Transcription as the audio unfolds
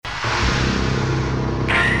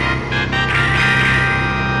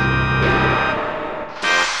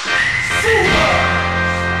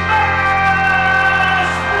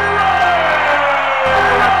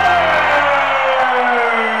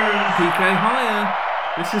Hiya.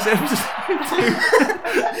 This is episode 2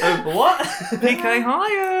 of What? PK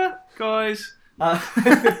Hiya, guys.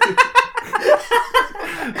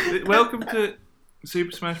 Welcome to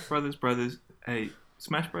Super Smash Brothers, a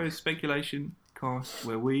Smash Bros. Speculation cast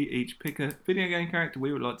where we each pick a video game character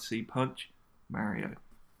we would like to see punch Mario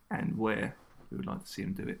and where we would like to see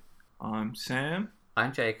him do it. I'm Sam.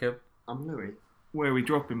 I'm Jacob. I'm Louis. Where are we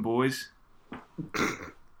dropping, boys?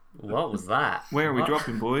 What was that? Where are we What?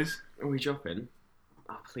 dropping, boys? Are we dropping?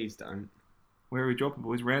 Oh, please don't. Where are we dropping,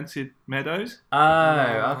 boys? Rancid Meadows?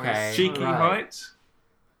 Oh, okay. Cheeky right. Heights?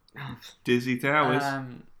 Dizzy Towers?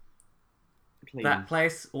 Please. That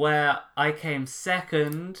place where I came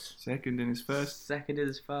second. Second in his first. Second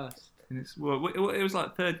is first. In his, well, it was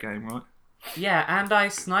like third game, right? Yeah, and I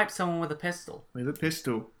sniped someone with a pistol. With a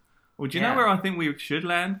pistol. Well, do you Yeah. know where I think we should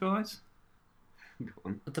land, guys? Go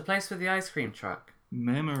on. The place with the ice cream truck.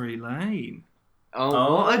 Memory Lane.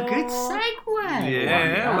 Oh, what a good Yeah, segue.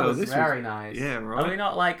 that well, was this very nice. yeah, right. Are we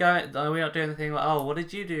not like going? Are we not doing the thing like, oh, what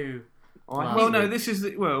did you do? Oh, Well, no, this is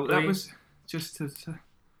the, well, that We- was just to. that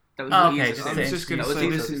was Oh, the okay, easiest just I to was just going to that was say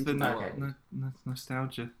the this is the easiest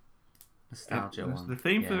nostalgia. Nostalgia one. The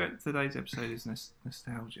theme yeah. for today's episode is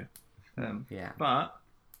nostalgia. Yeah. But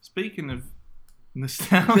speaking of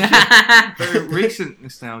nostalgia, very recent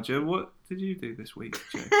nostalgia. What did you do this week,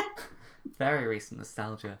 Jay? Very recent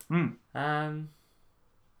nostalgia. Hmm.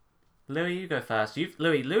 Louis, you go first.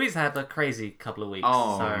 Louis had a crazy couple of weeks.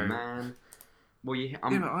 Oh, so man. Well, Yeah,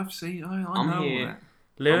 but I've seen. I I'm know all here. that.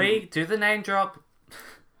 Louis, do the name drop.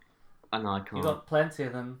 I know I You can't. got plenty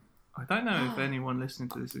of them. I don't know if anyone listening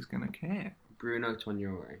to this is going to care Bruno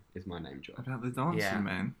Toniore is my name drop. about the dancing Yeah.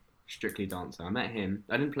 man. Strictly dancer. I met him.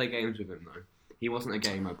 I didn't play games with him, though. He wasn't a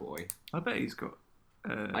gamer boy. I bet he's got.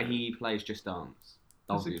 He plays Just Dance.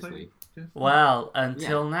 Does he Obviously. Well,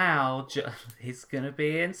 until now, he's gonna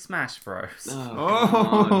be in Smash Bros.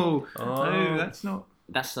 Oh, Oh. no, that's not.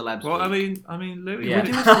 That's celebs. Well, week. I mean, Louis. Yeah. what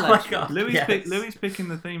do you- Oh my god. Louis, yes. Louis picking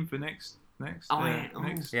the theme for next Oh, yeah. Oh.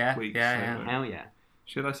 next Yeah, week. yeah, so, yeah. Hell yeah.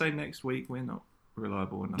 should I say next week? We're not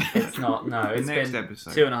reliable enough. It's not. No, The it's next been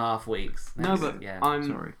episode. 2.5 weeks. No, Next- but yeah.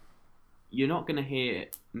 Sorry. You're not going to hear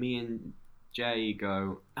me and Jay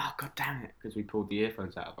go, oh, god damn it, because we pulled the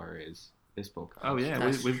earphones out of our ears this podcast. Oh yeah,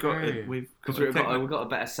 That's we've got true. we've We've got a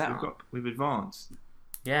better setup. we've advanced.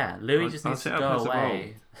 Yeah, Louis Our- just our needs to setup go has away.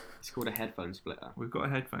 evolved. It's called a headphone splitter. We've got a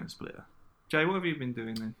headphone splitter. Jay, what have you been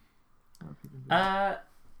doing then? What have you been doing?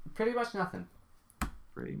 Pretty much nothing.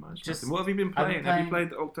 Pretty much. just- Nothing. What have you been I've been playing? Have you playing-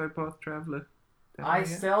 played the Octopath Traveler? I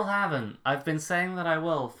still haven't. I've been saying that I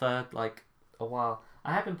will for like a while.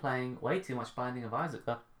 I have been playing way too much Binding of Isaac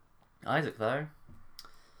though.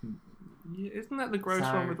 Yeah, isn't that the gross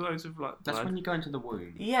So- one with loads of like That's blood? when you go into the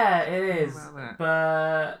womb. Yeah, it What is. about that?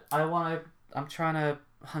 But I'm trying to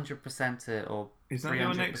 100% it or Is that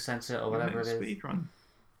your 300% it or your whatever it next is. speed run?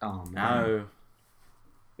 Oh, man. No.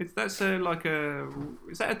 Is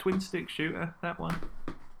that a twin stick shooter? That one?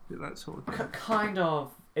 Is it that sort of thing? Kind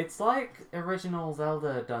of. It's like original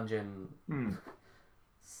Zelda dungeon Hmm.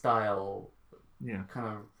 style Yeah. kind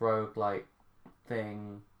of roguelike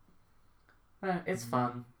thing. It's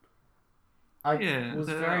fun. I Yeah, was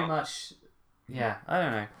the- very much. Yeah, I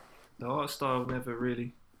don't know. The art style never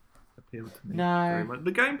really appealed to me No. very much.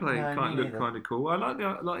 The gameplay No, kind me looked neither. kind of cool. I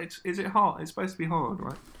like is it hard? It's supposed to be hard,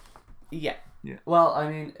 right? Yeah. Yeah. Well, I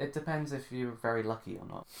mean, it depends if you're very lucky or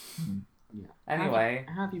not. Yeah. Anyway.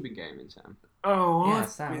 How have you been gaming, Sam? Oh, Yeah, I've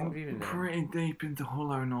Sam, what have you been doing? pretty deep into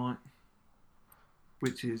Hollow Knight,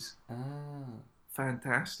 which is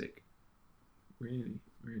fantastic. Really,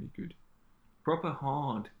 really good. Proper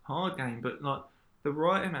hard game, but like the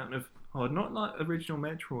right amount of hard. Not like original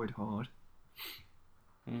Metroid hard.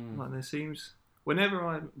 Mm. Like there seems, whenever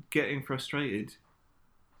I'm getting frustrated,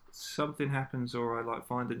 something happens, or I like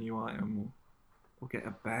find a new item, or get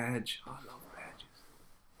a badge. I love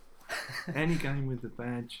badges. Any game with the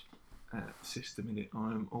badge system in it,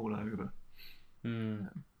 I'm all over. Mm.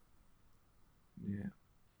 Yeah.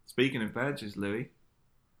 Speaking of badges, Louis,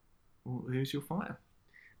 who's your fighter?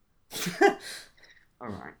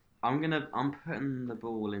 Alright. I'm putting the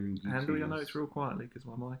ball in Handle your YouTube's- notes real quietly because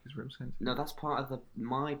my mic is real sensitive. No, that's part of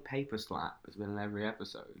my paper slap has been in every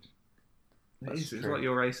episode. It is. It's true. like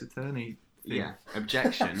your Ace Attorney thing. Yeah.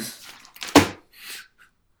 Objection.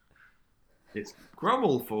 It's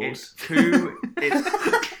Grumble Force. two. It's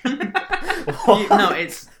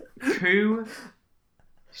two.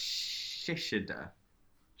 Shishido.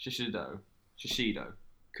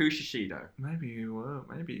 Kushishido. Maybe you were.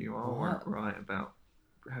 Maybe you are What? right about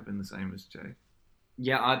having the same as Jay.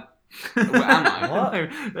 Yeah, Well, am I? What?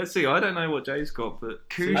 No, let's see. I don't know what Jay's got, but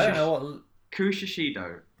Kush- I don't know what.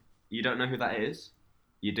 Kushishido You don't know who that is?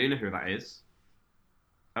 You do know who that is.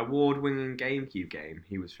 Award-winning GameCube game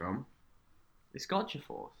he was from. It's Gotcha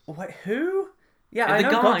Force. Wait, who? Yeah, And I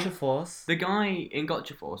the know guy- Gotcha Force. The guy in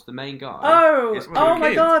Gotcha Force, the main guy. Oh, It's one of oh the my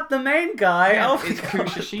kids. god, the main guy. yeah, oh my it's god.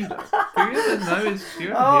 Kushishida. Do you ever know his? Do you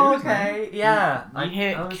ever Oh, hear his name? okay, yeah. You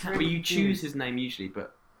hear, I was well, really you choose confused. his name usually,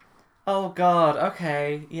 but Oh god,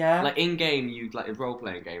 okay, yeah. like in game, you like a role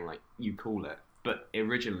playing game, like you call it. But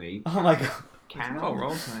originally, Oh my god. It's not a Cal.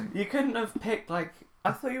 role playing. You couldn't have picked, like,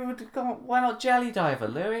 I thought you would have gone, why not Jelly Diver,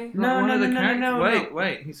 Louis? No, no, no, no, no, Wait, no.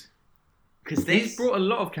 wait. He's Because he's brought a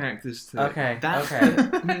lot of characters to. Okay, That's okay.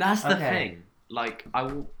 that's the Okay. thing. Like I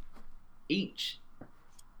will each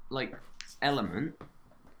like element,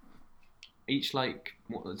 each like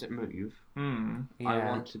what does it move? Hmm. I Yeah.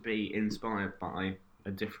 want to be inspired by a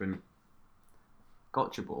different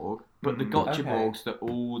Gotcha Borg, but the Mhm. Gotcha Okay. Borgs that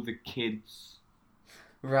all the kids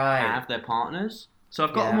Right. have their partners. So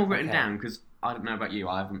I've got them Yeah, all written okay. down because I don't know about you,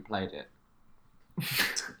 I haven't played it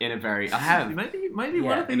in a very. I have. Maybe Yeah,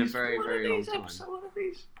 one of these. in a very, one very of these long time. episodes, one of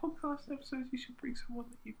these podcast episodes, you should bring someone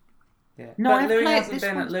that you. Yeah. No, but I've Louis played hasn't this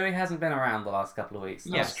been. one. Louis hasn't been around the last couple of weeks.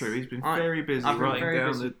 Yes. That's true. He's been I- very busy I've been writing very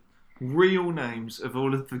down busy. the real names of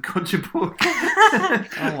all of the Gotcha Borg. Oh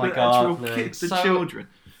my the God, actual Louis. kids, the So- children.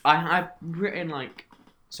 I've written like,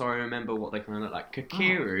 so I remember what they kind of look like.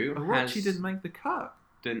 Kakiru has Orochi didn't make the cut.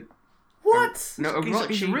 didn't. What? No, He's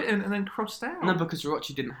Orochi. written and then crossed out. No, because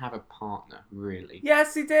Orochi didn't have a partner really.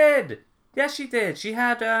 Yes, he did. Yes, she did. She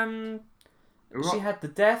had Oro- she had the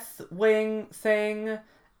Death Wing thing,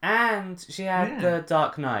 and she had Yeah. the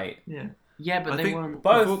Dark Knight. Yeah. yeah, but I they think weren't.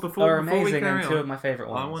 Both Before are we amazing and carry two on, of my favourite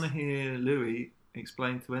ones. I want to hear Louis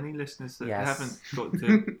explain to any listeners that Yes. haven't got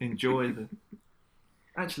to enjoy the.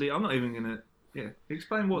 Actually, I'm not even gonna. Yeah,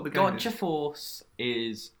 explain what the game Gotcha is. Force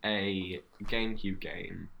is a GameCube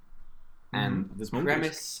game, and Mhm. the Small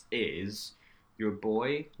premise is you're a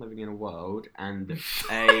boy living in a world, and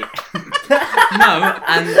a no,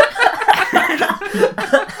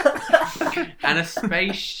 and a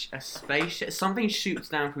space, something shoots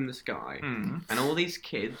down from the sky, Mm. and all these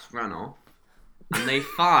kids run off, and they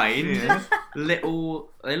find Yeah.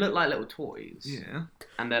 little. They look like little toys. Yeah.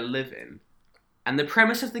 And they're living. And the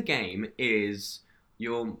premise of the game is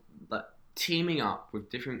you're like teaming up with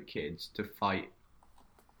different kids to fight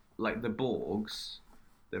like the Borgs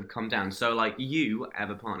that have come down. So like you have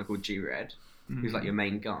a partner called G-Red, who's like your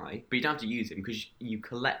main guy, but you don't have to use him because you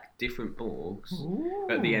collect different Borgs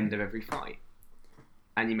at the end of every fight.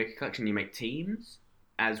 And you make a collection, you make teams.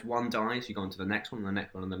 As one dies, you go on to the next one, the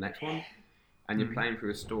next one, and the next one. And you're Mhm. playing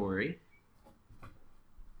through a story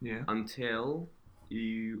Yeah. until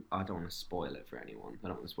you. I don't want to spoil it for anyone. I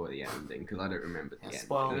don't want to spoil the ending because I don't remember the Yeah, ending.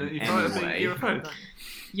 spoil it. You fight a big Anyway, UFO, don't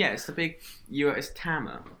yeah, it's the big. It's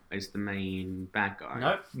Tama is the main bad guy.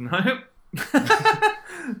 Nope. you? Nope.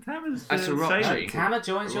 Tama's That's the Orochi. sailor. Tama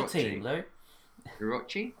joins your Orochi. team, Lou.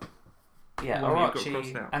 Orochi, Yeah, The one who got Orochi,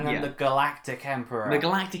 crossed out. and then Yeah. the Galactic Emperor. the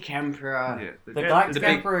Galactic Emperor. Yeah. The Galactic The big,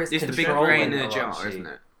 Emperor is it's the big controlling brain in a jar, Orochi. isn't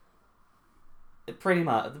it? Pretty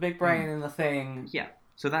much. The big brain in the thing Yeah.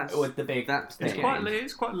 So that's with the big that's the It's thing. game.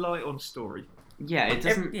 quite light on story. Yeah, it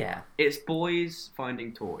doesn't. Yeah. It's boys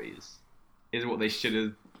finding toys, is what they should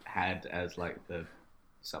have had as like the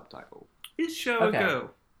subtitle. Is Show Okay. a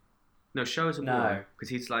girl? No, show us a No. boy because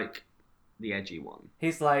he's like the edgy one.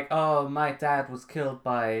 He's like, oh, my dad was killed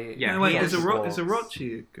by... Yeah, No, wait, he is has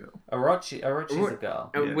Orochi a girl? Orochi's a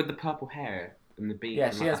girl. Yeah. With the purple hair and the beak. Yeah,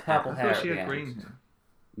 and, she like, has the hat. purple I hair thought she at had the green end. hair.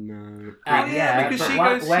 No. Oh, yeah, because but she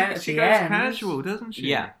when- goes, when at she the goes end- casual, doesn't she?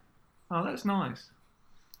 Yeah. Oh, that's nice.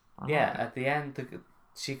 I Yeah, like at the end,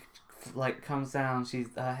 she like comes down.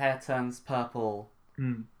 Her hair turns purple.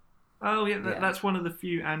 it. Oh, yeah, Yeah. that's one of the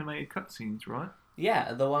few animated cutscenes, right?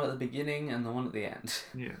 Yeah, the one at the beginning and the one at the end.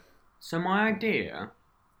 Yeah. So my idea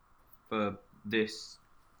for this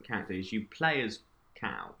character is you play as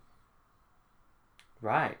Cal,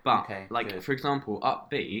 Right. but okay. like good. for example, up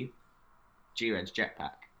B, G-Red's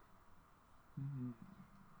jetpack,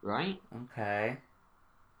 right? Okay.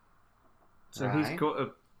 So Right. he's got a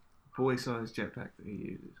boy-sized jetpack that he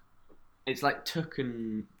uses. It's like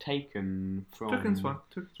taken from Tucken's fine.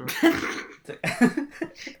 Tucken's right.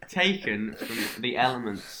 taken from the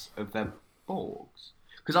elements of their Borgs.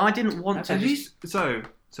 Because I didn't want to. At Just, least,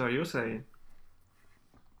 so you're saying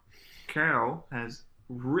Cal has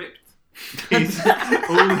ripped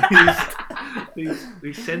all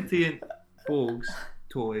these sentient Borgs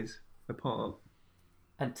toys apart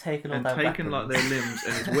and taken all and their taken like weapons. their limbs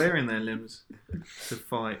and is wearing their limbs to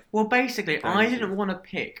fight. well, basically, I Thank you. didn't want to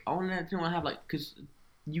pick. I didn't want to have because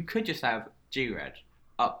you could just have G-Red,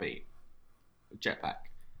 upbeat, jetpack.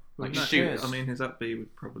 Like no, shooters. I mean, his up B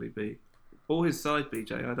would probably be, or his side B,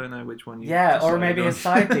 Jay. I don't know which one you. Yeah, or decided maybe on. a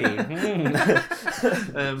side B.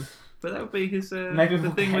 Hmm. But that would be his. Maybe the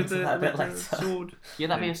we'll thing get with into the, that a bit with the later. sword. Yeah,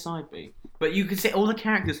 that'd be a side B. But you could say all the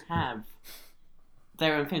characters have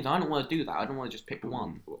their own things. I don't want to do that. I don't want to just pick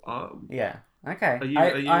one. Yeah. Okay. Are you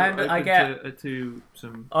open I get. to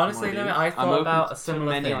some? Honestly, some no, ideas? I I'm thought open about a to similar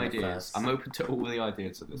many thing at ideas. first. I'm open to all the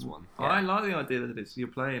ideas of this one. I like the idea that you're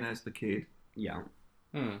playing as the kid. Yeah.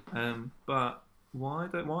 But why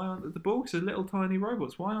aren't the Borgs are little tiny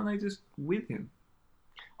robots? Why aren't they just with him?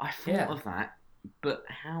 I thought of that, but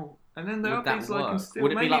how? And then the Would that upbeats like can work? still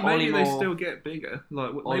Would it be maybe like maybe they Olimar- still get bigger.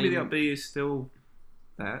 Like maybe the up B is still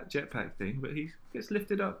that jetpack thing, but he gets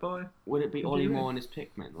lifted up by. Would it be What do you Olimar mean? and his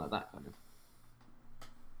Pikmin, like that kind of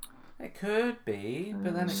It could be,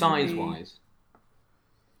 but then it could size be... wise?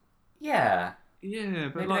 Yeah. Yeah,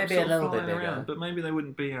 but Maybe like they'd be a sort of little bit flying bigger. around. But maybe they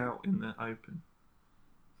wouldn't be out in the open.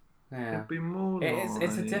 Yeah. It'd be more. It's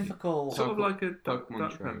a like- difficult. Sort of like a Pokemon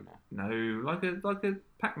duck trainer. No, like a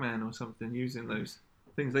Pac-Man or something using those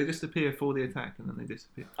things. They just appear for the attack and then they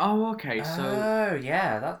disappear. Oh, okay. So Oh,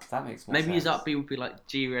 yeah, that makes more maybe sense. his up B would be like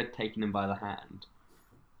G-Red taking him by the hand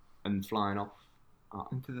and flying off.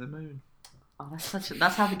 Into the moon. Oh,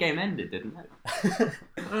 that's how the game ended, didn't it?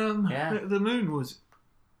 Yeah. The moon was,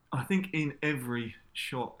 I think, in every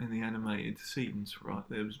shot in the animated scenes, right?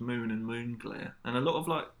 There was moon and moon glare, and a lot of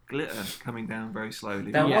like glitter coming down very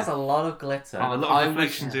slowly. There Yeah. was a lot of glitter. And a lot I of was-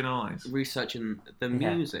 reflections in eyes. Researching the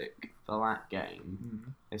Yeah. music for that game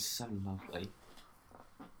Mm. is so lovely.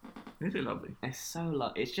 Is it lovely? It's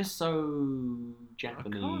so It's just so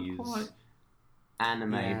Japanese quite-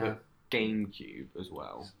 anime, Yeah. but GameCube as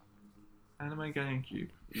well. Anime GameCube.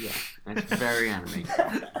 Yeah, it's very anime.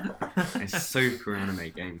 It's super anime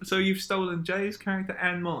game. So you've stolen Jay's character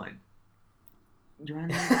and mine. Your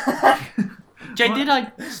anime? Jay, What? did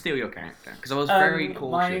I steal your character? Because I was very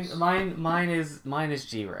cautious. Mine is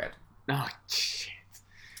G-Red. Oh shit.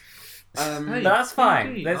 Hey, That's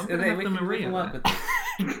fine. PG, There's- I'm gonna have we the can Maria work there.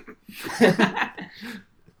 with this.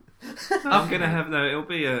 I'm gonna have it'll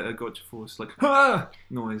be a Gotcha Force like ah!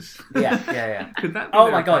 noise. Yeah. Could that be Oh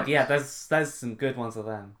their my god, attack? yeah. There's some good ones of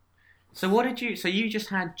them. So what did you? So you just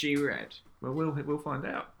had G-Red. Well, we'll find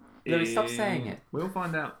out. Louis, stop saying it. We'll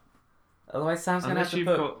find out. Otherwise, Sam's gonna Unless have to you've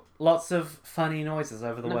put got. lots of funny noises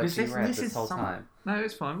over the No, word because G-Red this this is whole some- time. No,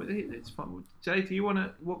 it's fine. It's fine. Jay, do you want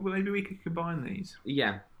to? Maybe we could combine these.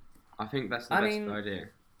 Yeah, I think that's the I best mean- idea.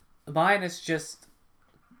 Mine is just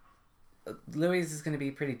Louis is going to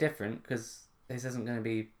be pretty different because his isn't going to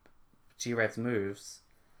be G-Red's moves.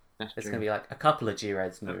 That's It's true. going to be like a couple of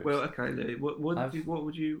G-Red's moves. Well, okay, Lee. What I've-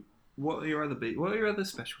 are your other beat? What are your other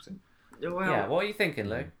specials in? Well, yeah, what are you thinking,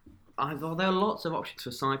 Lou? there are lots of options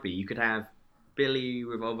for side B. You could have Billy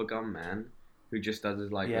Revolver Gun Man, who just does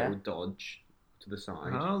his Yeah. little dodge to the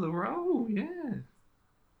side, Oh, the roll, yeah.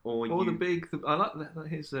 or Or you. the big. I like that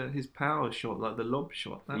his power shot, like the lob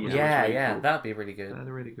shot. That was Yeah, really yeah, cool. that'd be really good. That had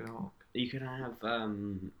a really good arc. You could have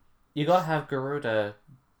You got to have Garuda.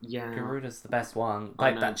 yeah, Garuda's the best one. I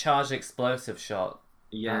Like know. that charged explosive shot.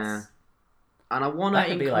 yeah. That's- And I want to that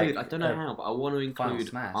could be include. like I don't know a how, but I want to final include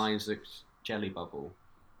smash. Isaac's Jelly Bubble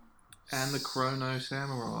And the Chrono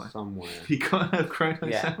Samurai. somewhere. You gotta have Chrono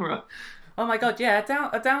Yeah. Samurai. Oh my god, yeah,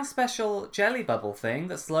 a down special jelly bubble thing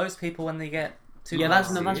that slows people when they get too Yeah, close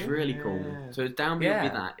that's to that's you. really cool. Yeah. So down B would Yeah. be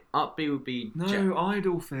that. Up B would be No,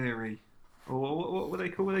 Idol Fairy. Or what were they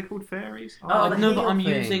called? Were they called fairies? Oh, the no, but I'm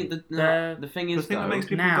heel using thing. the thing The is thing that though, makes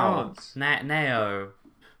people Now, dance. Neo.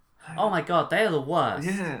 Oh my god, they are the worst.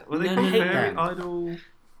 Yeah, were they No, called no, Fairy them. Idol?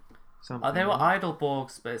 Something. Oh, they were idol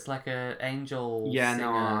borgs, but it's like a angel. Yeah, singer.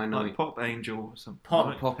 no, I know. like Pop Angel or something. Pop-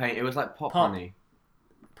 right? Pop It was like Pop Pop. Honey.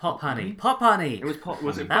 Pop honey. Pop honey. It was Pop.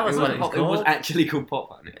 Was Honey. it That was what it was Pop- It was called. actually called Pop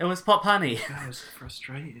Honey. It was pop honey. That was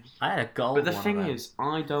frustrating. I had a gold But the one thing of them. is,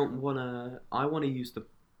 I don't wanna. I wanna use the.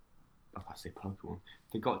 Oh, I say Pokemon.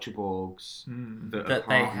 The Gotcha Borgs that are that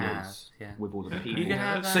they have. partners Yeah. with all the people. You could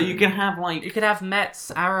have. So you can have like. You could have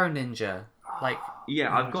Met's Arrow Ninja. Like, Yeah,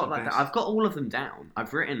 Oh, I've got that's the like that. best. I've got all of them down.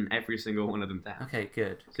 I've written every single one of them down. okay,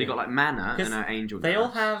 good. So you got like Mana 'Cause and Angel. They all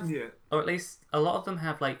Dust. have, Yeah. or at least a lot of them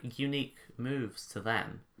have like unique moves to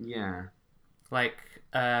them. Yeah. Like,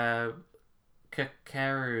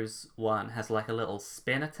 Kakeru's one has like a little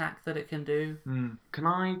spin attack that it can do, Mm. Can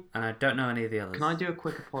I and I don't know any of the others. Can I do a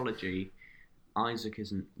quick apology? Isaac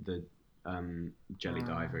isn't the jelly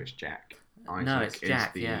diver, it's Jack. Isaac No, it's is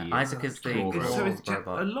Jack. the, Yeah, Isaac is the claw It's- robot. so claw it's Jack,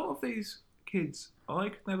 robot. a lot of these kids, I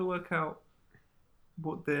could never work out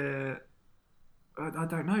what their. I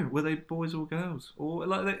don't know. Were they boys or girls? Or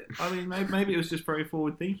like, I mean, maybe it was just very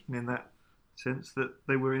forward thinking in that sense that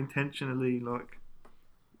they were intentionally like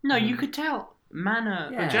No, you could tell. Mana.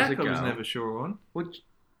 Yeah. Jack was I a was girl. never sure on.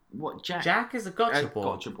 What Jack? Jack is a gotcha ball.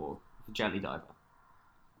 Gotcha ball. The jelly diver.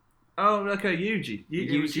 Oh, okay, Yuji.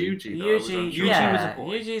 It was Yuji. Yuji. that I was Yuji, unsure. yeah, was a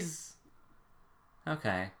boy. Yuji's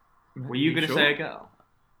okay. Were you going to sure? say a girl?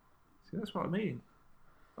 See, that's what I mean.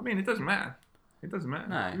 I mean, it doesn't matter. It doesn't matter.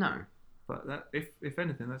 No. No. But that, if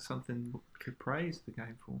anything, that's something to praise the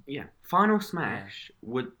game for. Yeah. Final Smash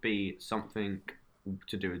would be something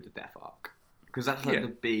to do with the Death Arc. Because that's like Yeah. the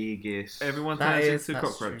biggest. Everyone That turns is- into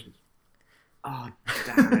that's cockroaches. Oh,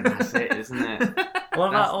 damn it, that's it, isn't it? What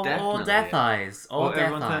about all definitely Death it. Eyes? All Or Death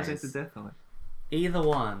everyone Eyes. turns into Death Eye. Either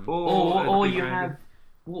one. Or a you dragon. have.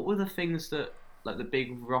 What were the things that. Like the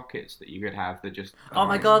big rockets that you could have that just. Oh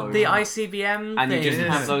my god, the explode? ICBM And you just things.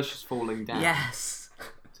 have those just falling down. Yes.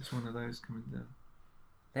 Just one of those coming down.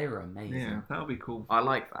 They were amazing. Yeah, that'll be cool. I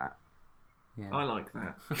like that. Yeah. I like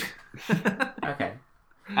that. Okay.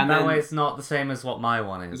 And that then, way it's not the same as what my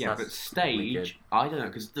one is. yeah, That's but really good. stage, I don't know,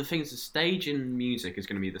 because the thing is, the stage and music is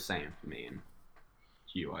going to be the same for me and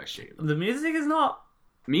you, I assume. The music is not.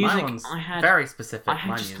 Music, my one's I had, very specific. I had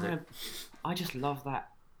my just music. kind of, I just love that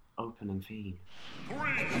opening theme. 3,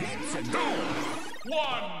 2,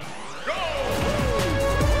 1,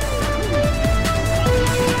 go!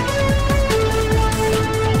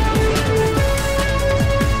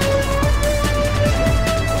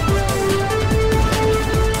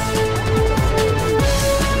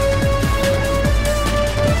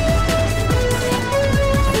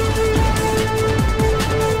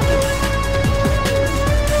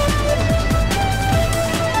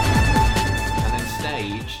 And then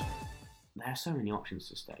stage, there are so many options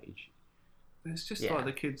to stage. It's just Yeah. like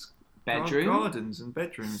the kids' Bedroom, gardens and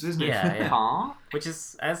bedrooms, isn't it? Yeah, yeah. car, Which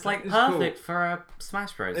is it's like is perfect for a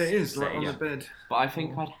Smash Bros. It is stage. like on the bed. but I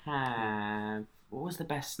think I'd have. What was the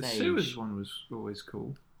best The stage? sewers one was always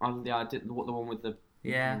cool. Yeah, I did the one with the.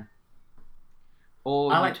 Yeah.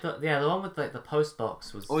 Or I you'd- like the one with like the post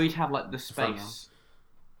box was. Or you'd have like the Fun space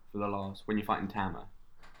for the last when you're fighting Tama.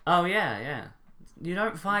 Oh yeah, yeah. You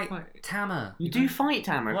don't fight Fight- Tama. You do fight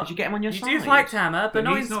Tama What? because you get him on your You side. do fight Tama, but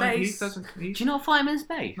not in he's space. He doesn't. He's, Do you not fight him in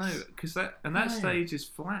space? no, because that No. stage is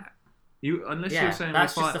flat. You unless Yeah, you're saying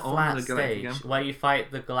that's we just fight a on flat the Galactic stage Emperor where you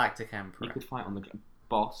fight the Galactic Emperor. You could fight on the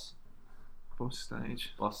boss boss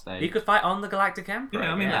stage. stage. You could fight on the Galactic Emperor.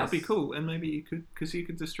 Yeah, I mean yes. that'd be cool, and maybe you could because you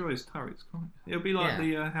could destroy his turrets, can't you? It'll be like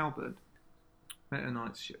Yeah. the Halberd, Meta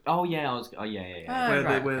Knight's ship, Oh yeah, I was. Oh yeah, yeah, yeah. Oh, where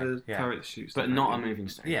right, where okay, the yeah. turrets shoot. but stuff not at a you. moving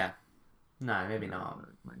stage. Yeah. No, maybe not.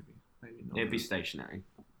 Maybe not. It'd be stationary.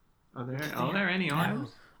 Are there any Yeah. items?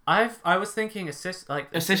 I was thinking assist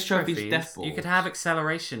trophies, death You could balls. have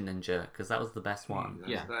acceleration ninja because that was the best one, That's-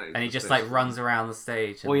 Yeah. that is and he the just best like runs around the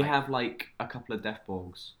stage. And, Or you like, have like a couple of death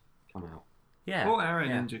balls come out. yeah. Or Arrow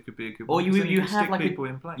yeah. Ninja could be a good Or one. you 'cause then you can have stick like people a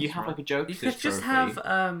in place. you have right? like a joke. You could just have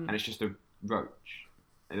and it's just a roach.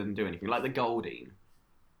 It doesn't do anything. Like the Goldine.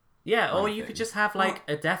 yeah, or kind of you thing. could just have like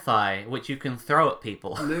a death eye which you can throw at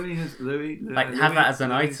people. Louis has Like, have that as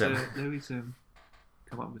an item. Louis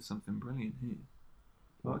come up with something brilliant here.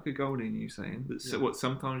 Like a Golding, you saying? But so, what?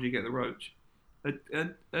 Sometimes you get the roach.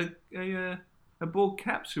 A ball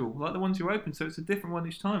capsule, like the ones you open. So it's a different one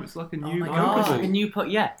each time. It's like a new my Pokeball. God. It's like a new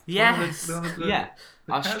yeah. Yes. Yeah.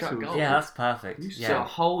 The I struck capsules. gold. Yeah, that's perfect. You So a Yeah.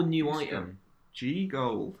 whole new You item. G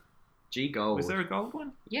Gold. G gold. Was there a gold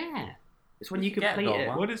one? Yeah. It's when you get complete gold it.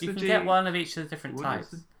 one. What is you the can G? get one of each of the different What types.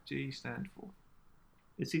 does the G stand for?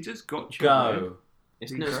 Is he just gotcha? Go.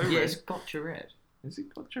 It's You no, go yeah, red. it's gotcha red. Is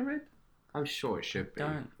it gotcha red? I'm sure it should be.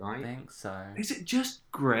 Don't right? think so. Is it just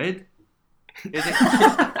Gred? Is it?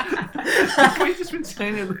 Have we just been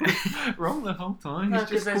saying it wrong the whole time? No, It's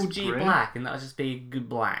because just there's called G Gred. black, and that'll just be G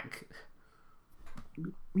black.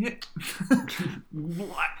 Yeah.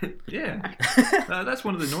 Black. Yeah. That's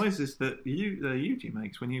one of the noises that Yuji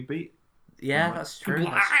makes when you beat. Yeah, Like, that's true.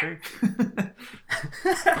 That's true.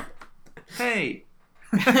 Hey.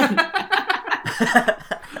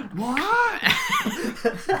 What?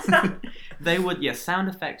 They would, yeah. Sound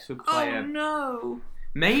effects would play. Oh no.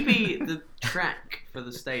 Maybe the track for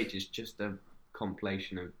the stage is just a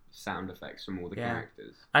compilation of sound effects from all the Yeah.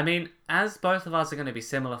 characters. I mean, as both of us are going to be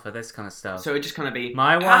similar for this kind of stuff, So it just kind of be.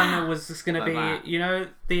 my one was just going to Like be, that. you know,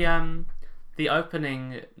 the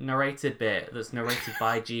opening narrated bit that's narrated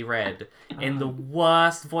by G Red in the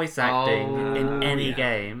worst voice acting Oh, in any yeah.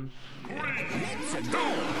 game. 3, 2,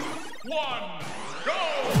 1, go!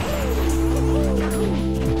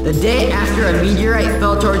 The day after a meteorite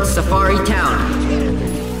fell towards Safari Town,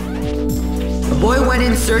 the boy went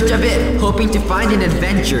in search of it, hoping to find an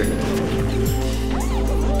adventure.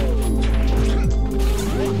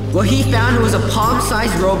 What he found was a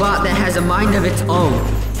palm-sized robot that has a mind of its own.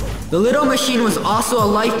 The little machine was also a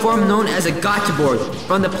life form known as a Gotchaborg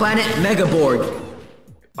from the planet Megaborg.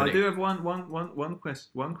 I do have one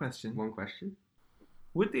question. One question.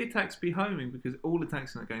 Would the attacks be homing? Because all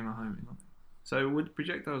attacks in that game are homing. Aren't they? So would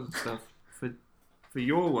projectiles and stuff for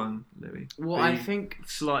your one, Louis? Well, be I think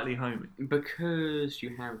slightly homing. because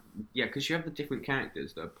you have the different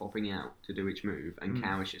characters that are popping out to do each move, and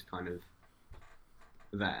Cow is just kind of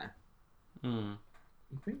there. Hmm.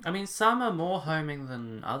 You think? I mean, some are more homing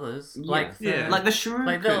than others. Yeah. Like the, Like the shurikens.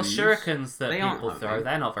 like little shurikens that they aren't people throw, homing.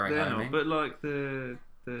 they're not very They're homing. not, but like the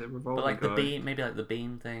revolver But like the guy. beam, maybe like the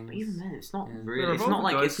beam things. But even then, it's not Yeah. really. The It's not revolver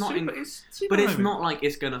like guy it's is not. super, In, it's super but it's homing. not like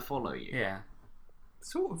it's gonna follow you. Yeah,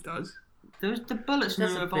 Sort of does. The bullets from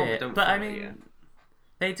does the a revolver bit, don't but follow I mean, you.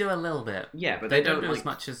 they do a little bit. Yeah, but They don't don't do like, as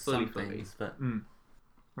much as fully, some fully. things. But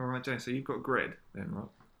All right, Jay. So you've got Gred then,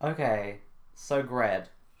 right? okay, so Gred,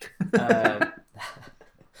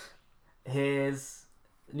 his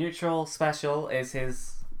neutral special is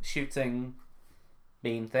his shooting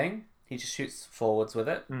beam thing. He just shoots forwards with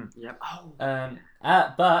it. Yep. Oh.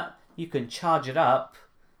 But you can charge it up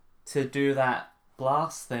to do that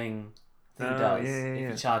blast thing that he Oh, does. yeah, if yeah.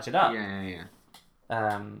 you charge it up. Yeah.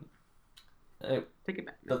 Take it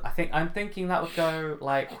back. But I'm thinking that would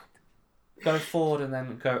go forward and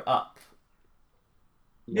then go up.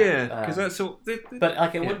 Yeah, because that's all. But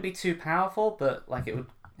like it Yeah. wouldn't be too powerful, but like it would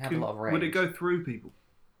have a lot of range. Would it go through people?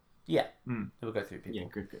 Yeah, Mm. it would go through people. Yeah,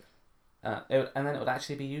 good. And then it would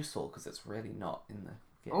actually be useful because it's really not in the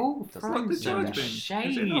game. Oh, It doesn't from the the charge that. beam.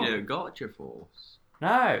 Is it shader, not? gotcha force.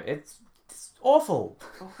 No, it's awful.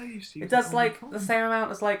 Oh, I used to It use does all like time. the same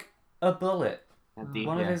amount as like a bullet. That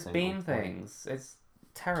One of DPS his thing beam on point. things. It's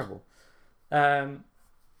terrible.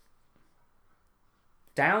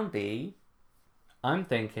 Down B, I'm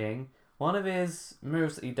thinking one of his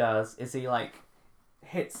moves that he does is he like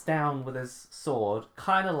hits down with his sword,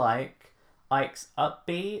 kind of like Ike's up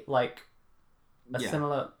B, like a Yeah.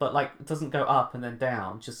 similar, but like it doesn't go up and then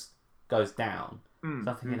down, just goes down. Mm.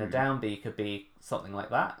 So I'm thinking a down B could be something like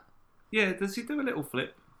that. Yeah, does he do a little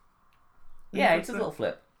flip? Yeah, does it's a that. little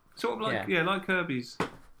flip. Sort of like like Kirby's,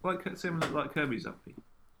 similar like Kirby's uppy,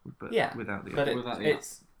 but Yeah, without the. But up. Without the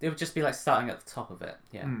it would just be like starting at the top of it.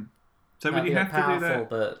 Yeah. Mm. So That'd would you be, have like, to do powerful, that?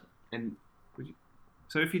 But And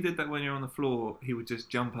So if you did that when you're on the floor, he would just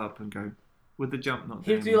jump up and go. Would the jump not?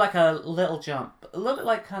 he would do like a little jump, a little bit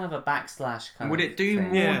like kind of a backslash kind would of it do thing.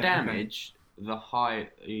 more Yeah, okay. damage the higher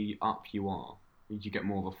up you are? Did you get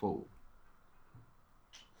more of a fall?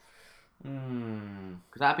 Hmm.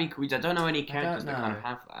 Because that'd be cool. I don't know any don't characters that kind know. of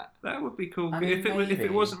have that. That would be cool I mean, if it maybe.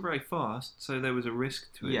 wasn't very fast, so there was a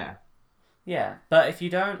risk to it. Yeah. Yeah, but if you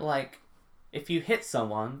don't like, if you hit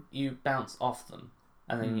someone, you bounce off them,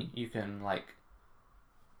 and then you can like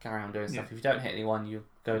carry on doing stuff. Yeah. If you don't hit anyone, you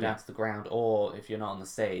go down to the ground, or if you're not on the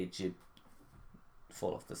stage, you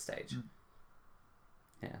fall off the stage.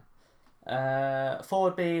 Yeah.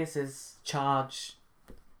 Forward B is his charge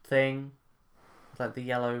thing, like the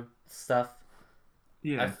yellow stuff.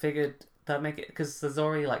 Yeah. I figured that'd make it because there's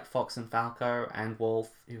already like Fox and Falco and Wolf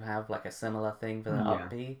who have like a similar thing for the Yeah. up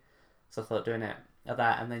B. So I thought doing it at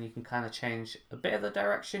that, and then you can kind of change a bit of the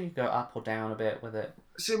direction. You go up or down a bit with it.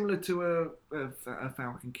 Similar to a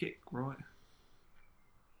Falcon kick, right?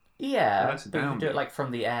 Yeah, that's a but you can do downbeat. it like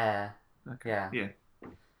from the air. Okay. Yeah. Yeah.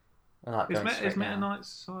 Without Is going straight Meta down. Knight's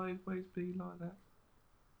sideways be like that?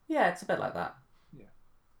 Yeah, it's a bit like that. Yeah.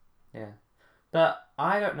 Yeah. But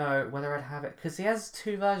I don't know whether I'd have it because he has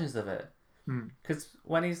two versions of it. Hmm. Because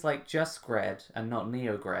when he's like just Gred and not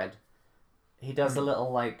Neo Gred, he does Hmm. a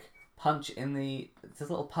little like punch in the. It's a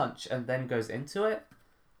little punch and then goes into it.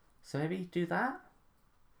 So maybe do that.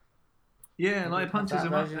 Yeah, Maybe like have punches that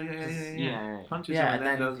him up. version, Yeah. Yeah. Punches Yeah, him and and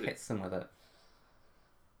then then does it. hits them with it.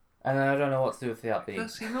 And then I don't know what to do with the up B.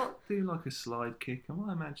 Does he not do like a slide kick? Am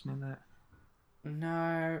I imagining that?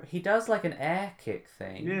 No, he does like an air kick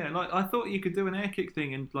thing. Yeah, like I thought you could do an air kick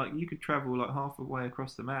thing and like you could travel like half the way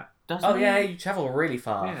across the map. Doesn't Oh he, yeah, you travel really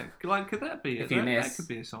far. Yeah, like could that be? If that, you that miss. could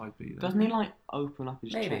be a side B. Though. Doesn't he like open up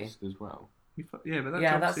his Maybe. chest as well? Yeah, but that's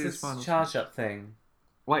Yeah, that's obviously his his final. charged up thing.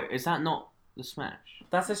 Wait, is that not the smash?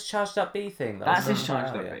 That's his charged up B thing. that I was That's his talking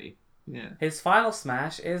charged about up earlier. B. Yeah, His final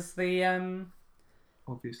smash is the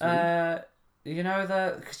obviously. you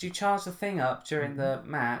know because you charge the thing up during the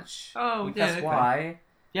match. Oh, you yeah, press okay. Y.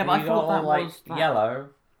 Yeah, and but I you thought got that all, like was that. yellow.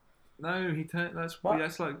 No, he turned. That's What?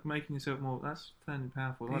 that's like making yourself more. That's turning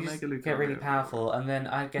powerful. You Like just Mega Lucario. get really powerful, and then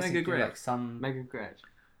I guess Mega you do Greg. like some Mega Gretch.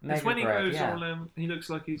 Mega It's when he Greg, goes yeah. all. He looks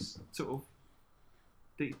like he's sort of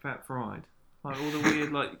deep fat fried. Like all the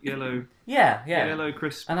weird like yellow, yeah. yellow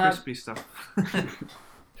And I- crispy stuff.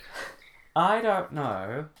 I don't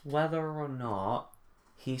know whether or not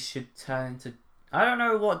he should turn into. I don't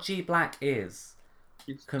know what G Black is.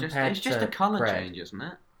 It's Compared just to a colour Gred. change, isn't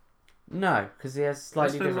it? No, because he has That's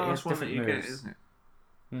slightly the different. He has last one that different you moves. get, isn't it?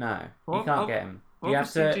 No, Well, you can't get him. You have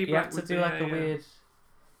obviously to. G You Black have to would do be like a a, weird.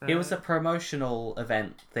 It was a promotional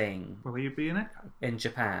event thing Will you be an Echo? in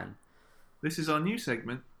Japan. This is our new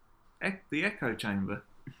segment, the Echo Chamber.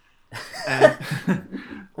 And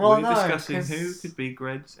Well, we're no, discussing 'cause- who could be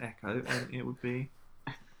Gred's Echo, and it would be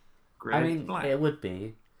Gred I mean, Black. it would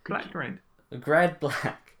be Black Gred. Gred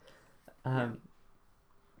Black. It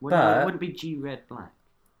But- wouldn't be G Red Black.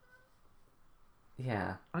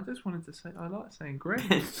 Yeah, I just wanted to say, I like saying Gred.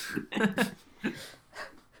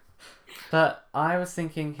 but I was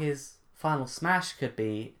thinking his final smash could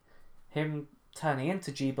be him turning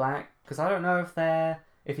into G Black, because I don't know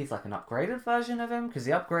if he's like an upgraded version of him, because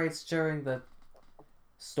he upgrades during the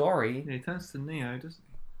story. Yeah, he turns to Neo, doesn't he?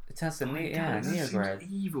 It turns to That Neo seems Gred.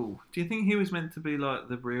 evil. Do you think he was meant to be like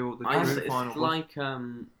the true It's final boss? like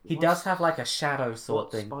He does have like a shadow sword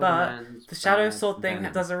what's thing, but Spider-Man's the shadow bad sword thing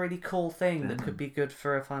Venom? does a really cool thing that Venom. could be good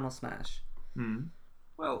for a final smash. Hmm.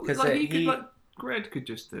 Well, 'Cause like he- could, like Gred could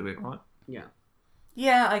just do it, right? Yeah.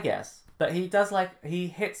 Yeah, I guess. But he does he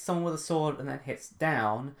hits someone with a sword and then hits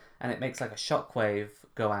down, and it makes like a shockwave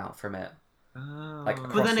go out from it. Oh. Like, But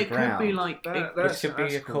across then the it could ground. be like Which could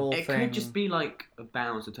be a cool it thing. could just be like a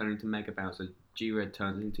Bowser turning into Mega Bowser. G Red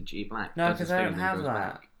turns into G Black. No, does his 'cause they thing don't and then have goes that.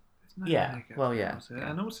 back. There's no Yeah, Mega well, yeah, Bowser.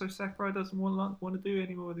 yeah. And also Sakurai doesn't want to do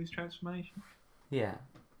any more of these transformations. Yeah.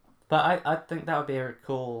 But I think that would be a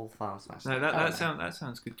cool final smash. No, thing. I don't know. that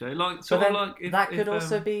sounds good, Jay. Like But sort then of like if, that could if,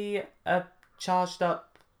 also be a charged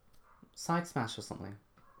up side smash or something.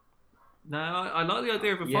 No, I like the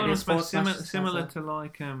idea of a Yeah, final this smash forward smash similar does to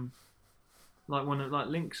like one of like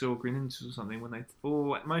Link's or Greninja's or something when they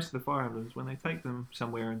or most of the Fire Emblems when they take them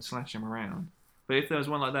somewhere and slash them around. But if there was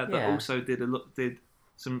one like that Yeah. also did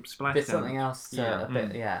some splash Did damage. something else to Yeah. a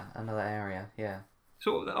bit, another area, yeah.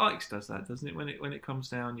 Sort of the Ike's does that, doesn't it? When it comes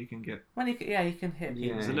down, you can get You can hit Yeah.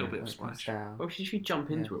 people There's a little bit when of it comes splash. down. Well, if you jump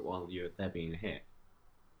into it while they're being hit,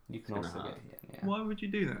 You can It's also gonna get hurt. hit, yeah. Why would you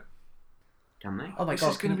do that? can they? Oh my This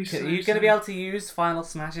god, is gonna be are so you going to be sad. able to use final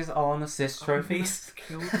smashes on assist trophies?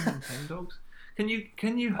 Kill them, Nintendo dogs. Can you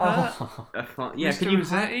hurt Oh. Yeah, Mr. can you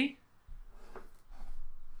Rossetti?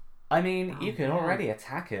 I mean, you Oh, can man. already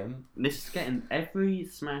attack him. This is getting every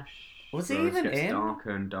Smash. Was he Bros even gets in darker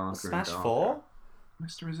and darker Smash and darker. 4?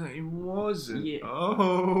 Mr. Rossetti wasn't. Yeah.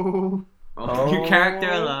 Oh. Oh, new character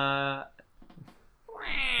alert.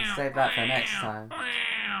 Save that for next time.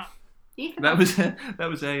 That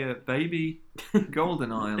was a baby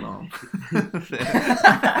golden eye alarm.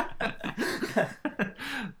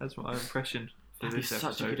 That's my impression for That'd be this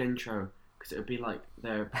such a good episode. intro because it would be like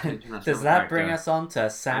their Does that bring us on to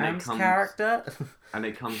Sam's comes- character? and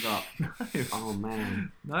it comes up. Oh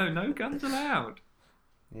man, No guns allowed.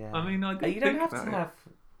 Yeah. I mean, I did You don't think have about to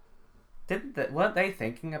it. have. Weren't they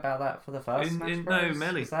thinking about that for the first Smash No, Bros?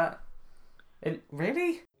 Melee. Was that?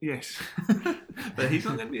 Really? Yes, but he's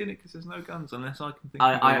not going to be in it because there's no guns unless I can think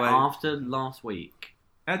I of a way. after last week.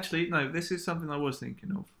 Actually, no. This is something I was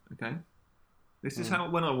thinking of. Okay, this is how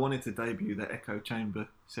when I wanted to debut the Echo Chamber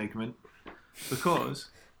segment because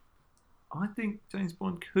I think James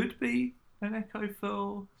Bond could be an Echo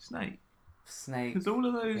for Snake Snake. because all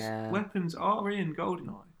of those Yeah. weapons are in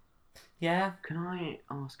GoldenEye. Yeah, Can I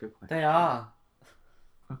ask a question? they are.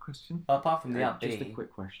 A question? Apart from the up Just a B.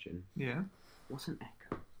 quick question. Yeah. What's an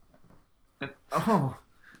echo? Oh,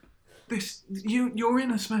 you're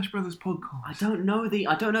in a Smash Brothers podcast. I don't know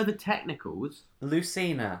the technicals.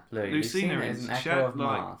 Lucina, Louis. Lucina Lucina is is an echo Shad- of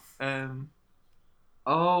like, Marth.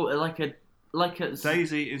 Oh, like a.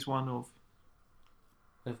 Daisy is one of.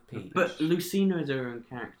 Of Peach. But Lucina is her own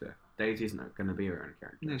character. Daisy's not going to be her own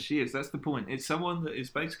character. Yeah, she is. That's the point. It's someone that is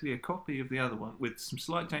basically a copy of the other one with some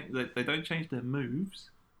slight change. They don't change their moves,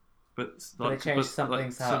 but But they change some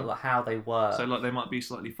things how they work. So like they might be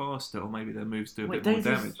slightly faster, or maybe their moves do a Wait, bit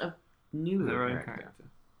more Daisy's damage. a newer Their own character. character,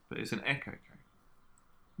 but it's an Echo character,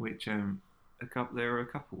 which there are a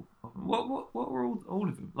couple of them. What were all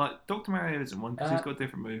of them? Like Dr. Mario isn't one because he's got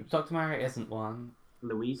different moves. Dr. Mario isn't one.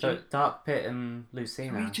 Luigi. So Dark Pit and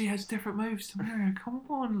Lucina. Luigi has different moves to Mario. Come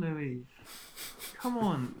on, Louis. Come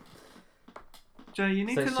on. Jay, you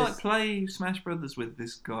need So to it's like just- play Smash Brothers with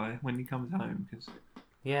this guy when he comes home because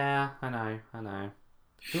Yeah, I know.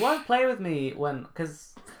 He won't play with me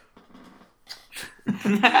because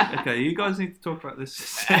okay, you guys need to talk about this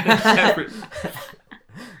separate.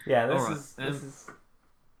 yeah, this Alright, is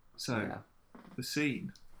So yeah. the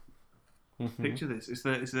scene. Mhm. Picture this. It's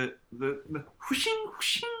the whooshing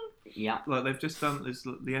whooshing. Yeah. Like they've just done this.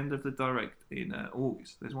 The end of the direct in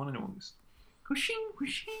August. There's one in August. whooshing,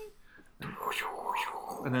 whooshing,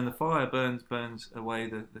 and then the fire burns away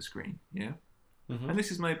the screen. Yeah, and this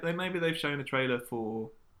is maybe they've shown a trailer for.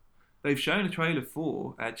 They've shown a trailer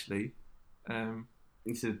for actually.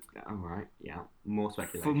 This is all right. Yeah, more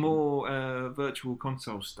speculation. For more virtual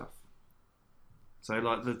console stuff. So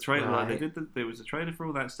like the trailer, like they did. There was a trailer for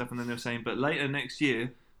all that stuff, and then they were saying, but later next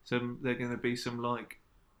year, they're going to be some like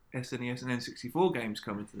SNES and N64 games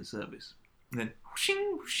coming to the service, and then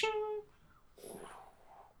whooshing, whooshing,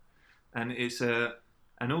 and it's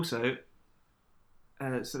and also,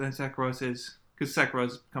 so then Sakurai says, because Sakurai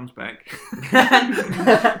comes back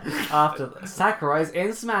After Sakurai's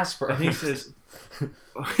in Smash Bros. and he says,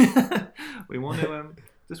 we want to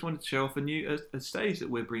just wanted to show off a stage that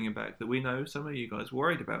we're bringing back that we know some of you guys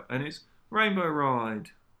worried about, and it's Rainbow Ride.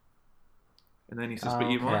 And then he says, but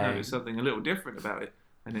you might notice something a little different about it,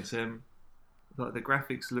 and it's like the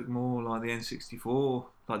graphics look more like the N64,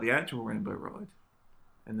 like the actual Rainbow Ride.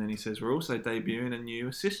 And then he says, we're also debuting a new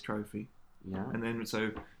assist trophy. Yeah. And then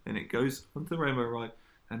it goes onto the Rainbow Ride,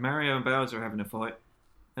 and Mario and Bowser are having a fight,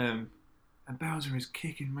 and Bowser is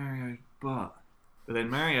kicking Mario's butt. But then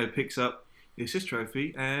Mario picks up the assist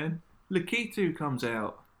trophy, and Lakitu comes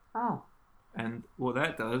out. Oh. And what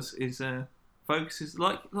that does is focuses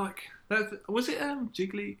like that. Was it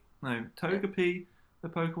Jiggly? No, Togepi, the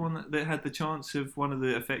Pokemon that had the chance of one of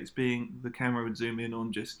the effects being the camera would zoom in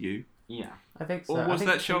on just you. Yeah. I think so. Or was I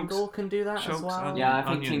think that Shulk's- Tingle can do that as Shulk's well. onion? Yeah, I think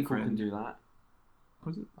Onion Tinkle friend. can do that.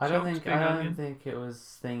 Was it? I don't Shulk's think Big I don't Onion? think it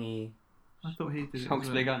was thingy. I thought he did. it Shulk's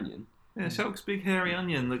as Big well. Onion. Yeah, Shulk's Big Hairy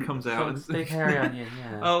Onion that comes out. Shulk's Big Hairy Onion,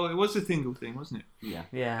 yeah. Oh, it was a Tingle thing, wasn't it? Yeah.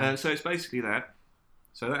 Yeah. So it's basically that.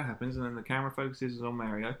 So that happens, and then the camera focuses on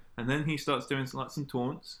Mario, and then he starts doing some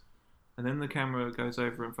taunts, and then the camera goes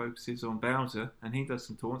over and focuses on Bowser, and he does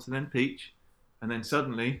some taunts, and then Peach, and then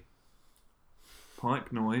suddenly,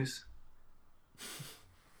 pipe noise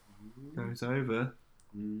goes over,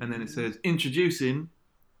 and then it says, introducing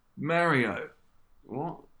Mario.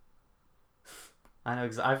 What? I know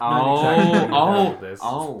I've known exactly Oh, this.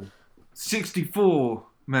 oh, 64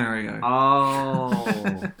 Mario.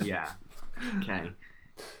 oh, yeah. Okay.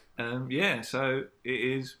 Yeah, so it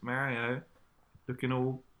is Mario looking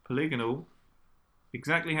all polygonal,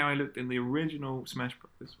 exactly how he looked in the original Smash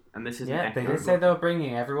Bros. And this is Yeah, an they Echo. did say they were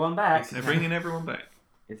bringing everyone back. They're bringing everyone back.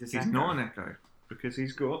 Is this He's Echo? not an Echo because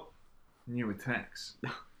he's got new attacks,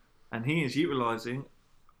 and he is utilizing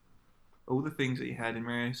all the things that he had in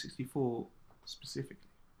Mario 64 specifically.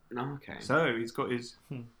 No, okay. So he's got his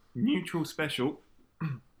neutral special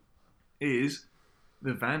is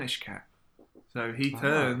the Vanish Cap. So he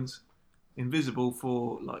turns invisible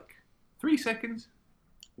for like 3 seconds.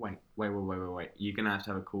 Wait. You're gonna have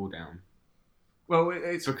to have a cooldown Well,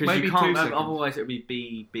 it's because maybe you 2 can't. seconds. Otherwise, it would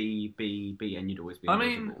be B, and you'd always be. I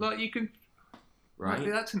Invisible, mean, like you can, right? like,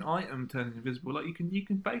 that's an item turning invisible. Like you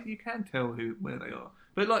can basically tell where they are.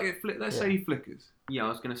 But like let's say he flickers, Yeah, I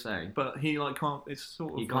was gonna say. but he like can't. It's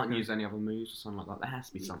sort of You like can't a- use any other moves or something like that. There has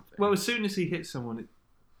to be something. Well, as soon as he hits someone,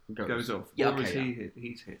 it goes off. Yeah, or as okay,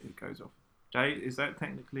 he's hit, it goes off. Jay, is that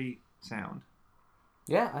technically sound?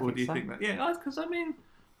 Yeah, I Or think do you so. think that? Yeah, because I mean,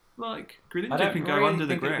 like I Greninja don't can go really under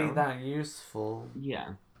the think it'd be ground. that useful. Yeah,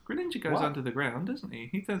 Greninja goes What? under the ground, doesn't he?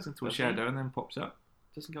 He turns into a Does he? shadow and then pops up.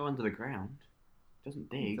 doesn't go under the ground. Doesn't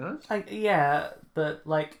He dig. does. Like, yeah, but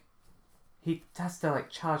like, he has to like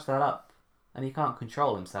charge that up, and he can't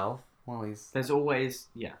control himself while he's There's always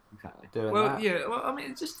exactly. doing Well, that. yeah. Well, I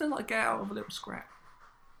mean, it's just to like get out of a little scrap.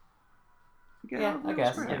 To get out Yeah, of a I little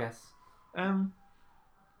guess. scrap. I guess.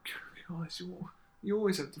 Guys, you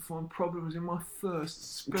always have to find problems in my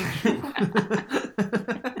first special.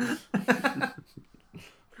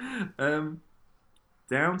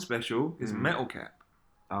 Down special is Metal Cap.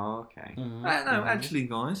 Oh, okay. Mhm, No, mhm. actually,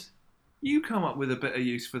 guys, you come up with a better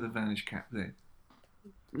use for the Vanish Cap then.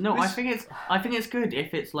 No, This- I think it's good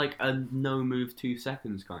if it's like a no move 2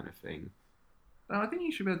 seconds kind of thing. I think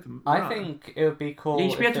you should be able to. I run. think it would be cool Yeah,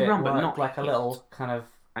 you should be if able to it run, but worked not like a hit. little kind of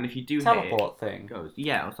And if you do teleport hit, thing, it goes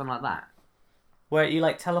or something like that. where you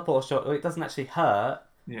like teleport shot. It doesn't actually hurt,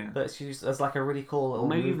 Yeah. but it's used as like a really cool Or little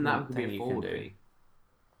maybe even that movement could thing be a you can forward do. B.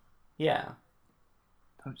 Yeah.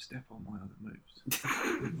 Don't step on my other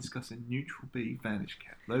moves. We're discussing neutral B Vanish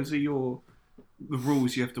Cap. Those are the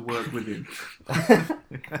rules you have to work within.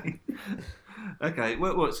 Okay. Okay.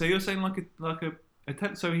 What? So you're saying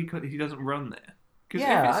so he doesn't run there? Because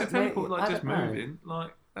Yeah, if it's a teleport like I just don't know. moving,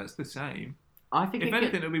 like that's the same. I think If it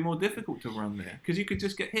anything, could- it would be more difficult to run there because you could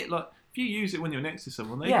just get hit. Like if you use it when you're next to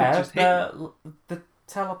someone, they Yeah, could just hit. the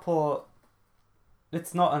teleport.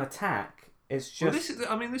 It's not an attack. It's just Well, this to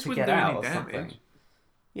wouldn't get do out any or damage. something.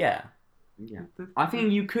 Yeah. Yeah. I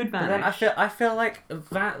think you could But vanish. then I feel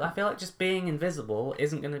like just being invisible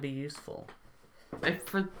isn't going to be useful. But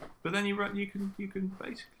then you can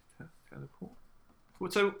basically teleport.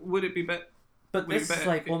 Well, so would it be better? But Would it this be is better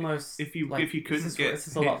like almost if you like, couldn't this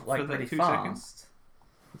is a hit lot like for that really 2 fast. seconds?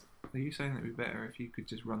 Are you saying that it'd be better if you could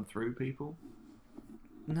just run through people?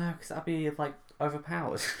 No, because that'd be like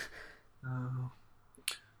overpowered. Oh.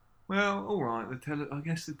 Well, all right. I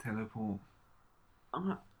guess the teleport. I'm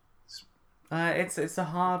not, it's a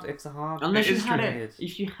hard. unless It you is had true. it.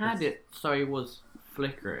 If you had it, so it was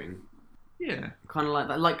flickering, Yeah. kind of like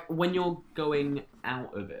that. Like when you're going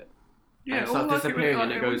out of it. Yeah. and it or starts like disappearing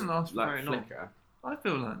and it goes wouldn't last like very long. flicker. I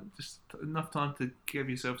feel like just enough time to give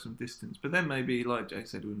yourself some distance, but then maybe, like Jay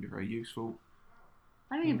said, it wouldn't be very useful.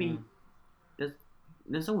 I think it'd be.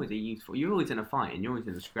 There's always a useful. You're always in a fight and you're always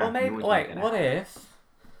in a scrap. Or and maybe you're always wait. gonna get out.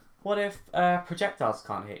 What if projectiles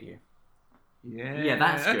can't hit you? Yeah. Yeah,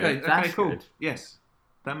 that's good. Okay. That's okay. Cool. good. Yes,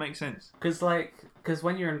 that makes sense. Because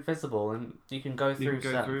when you're invisible and you can go through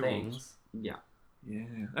can go certain through things. Yeah. Yeah.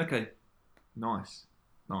 Okay. Nice.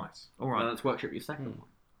 All right. Well, let's workshop your second Hmm. one.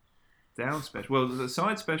 Down special. Well, the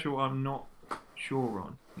side special I'm not sure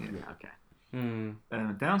on. Yeah.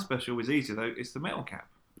 Okay. Down special is easy though. It's the metal cap.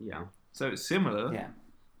 Yeah. So it's similar. Yeah.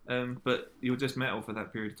 But you're just metal for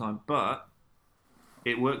that period of time. But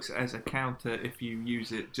it works as a counter if you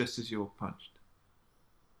use it just as you're punched.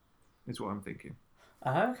 Is what I'm thinking.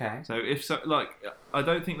 Oh, okay. So I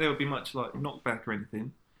don't think there would be much like knockback or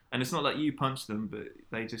anything. And it's not like you punch them, but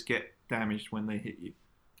they just get damaged when they hit you,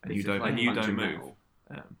 and you It's just don't like move. punching metal.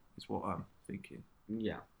 Is what I'm thinking.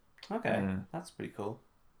 Yeah. Okay. Yeah. That's pretty cool.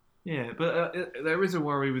 Yeah, but there is a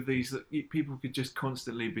worry with these that people could just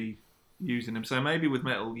constantly be using them. So maybe with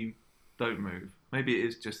metal you don't move. Maybe it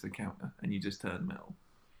is just the counter and you just turn metal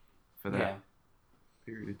for that Yeah.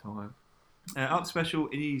 period of time. Up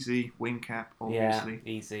special, easy, wing cap, obviously.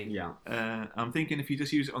 Yeah. Easy. Yeah. I'm thinking if you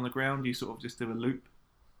just use it on the ground, you sort of just do a loop.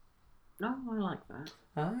 No, I like that.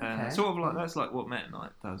 Oh, okay. Sort of like that's like what Meta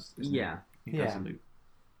Knight does. Isn't Yeah. It? He does Yeah. a loop.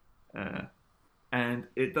 And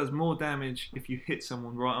it does more damage if you hit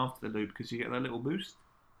someone right after the loop because you get that little boost.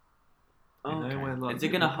 You know, where like Is it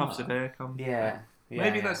gonna puffs hurt? of air come. Yeah. Yeah.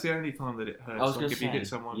 Maybe that's the only time that it hurts. I was like gonna if say. you hit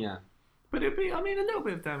someone. Yeah. But it'd be, a little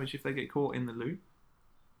bit of damage if they get caught in the loop.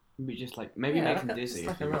 Maybe just like maybe Yeah, make like them a- dizzy it's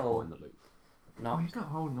like if a they get little- caught in the loop. Oh, Not. he's not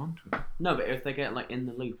holding on to it. No, but if they get like in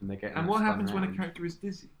the loop and they get. And like, what spun happens when a round. character is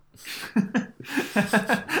dizzy?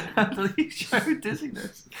 How do you show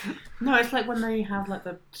dizziness? No, it's like when they have like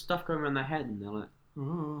the stuff going around their head and they're like.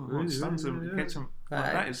 Oh, it stuns them, it gets them.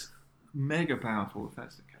 Like, that is mega powerful if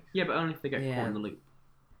that's the case. Yeah, but only if they get Yeah. caught in the loop.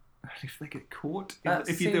 If they get caught, That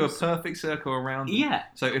if you do a seems- perfect circle around them. Yeah.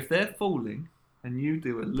 So if they're falling and you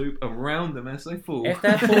do a loop around them as they fall, If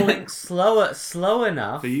they're falling slow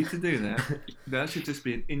enough. for you to do that, that should just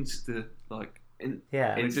be an insta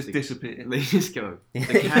Yeah. they just disappear. They just go. The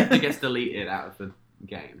character gets deleted out of the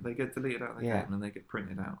game, They get deleted out of the Yeah. game and they get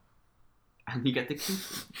printed out. and you get to keep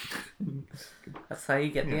them. That's how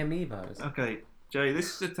you get Yeah. the amiibos. Okay, Jay,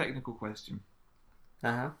 this is a technical question.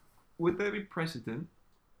 Uh-huh. Would there be precedent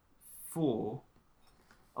for?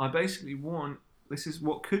 I basically want. This is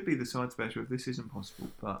what could be the side special if this isn't possible,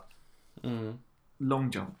 but long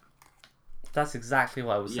jump. That's exactly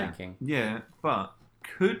what I was Yeah. thinking. Yeah, but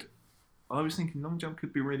I was thinking long jump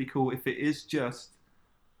could be really cool if it is just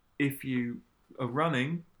if you are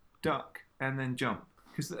running, duck, and then jump.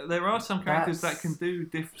 Because there are some characters that can do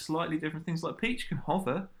slightly different things. Like Peach can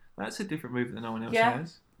hover. That's a different move that no one else Yeah.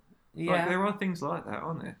 has. Yeah. Like, there are things like that,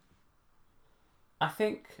 aren't there? I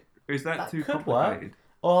think. Or is that That too could work. complicated?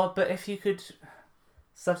 But if you could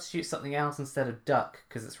substitute something else instead of duck,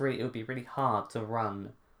 because it would be really hard to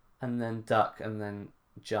run and then duck and then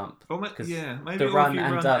jump. Or 'Cause maybe the if run you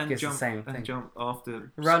and run duck and is the jump same and thing. jump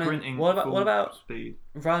after Run and- sprinting. what full about- speed?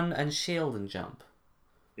 Run and shield and jump.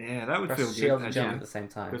 Yeah, that would Press feel good. shield and actually. jump at the same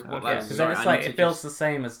time. Because what Yeah, happens because is, then right, it's I like need it to feels just- the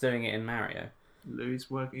same as doing it in Mario. Louis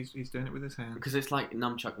he's doing it with his hands. Because it's like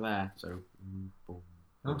nunchuck there, so. Boom.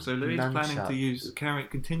 Oh, so Louis is planning to Nunchuck.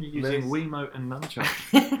 continue using Louis- Wiimote and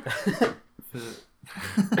nunchuck.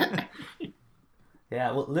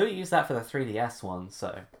 Yeah, well, Louis used that for the 3DS one,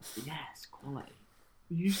 so. Yes, quality.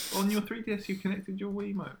 On your 3DS, you connected your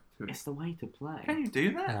Wiimote to it. It's the way to play. Can you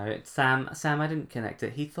do that? No, Sam, I didn't connect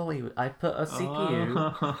it. He thought he would. I put a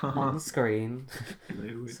CPU on the screen,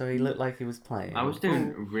 Louis. so he looked like he was playing. I was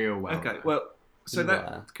doing real well. Okay, well, so You that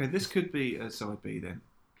were. okay, this could be a side B then,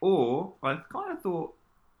 or I kind of thought,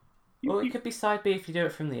 Or it could be side B if you do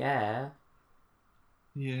it from the air.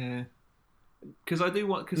 yeah, because I do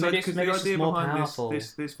want because Maybe the it's just idea more behind powerful.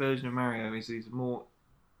 this version of Mario is he's more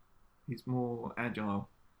agile,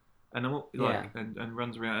 and and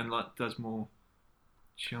runs around and like does more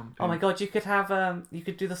jumping. Oh my god, you could have you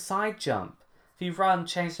could do the side jump. If you run,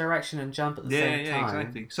 change direction, and jump at the same time. Yeah,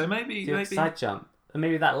 exactly. So maybe Do a side jump, and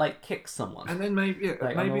maybe that like kicks someone. and then maybe Like, on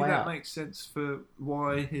the maybe way that up. makes sense for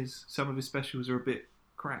why some of his specials are a bit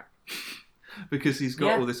crap because he's got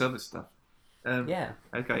Yeah. all this other stuff. Yeah.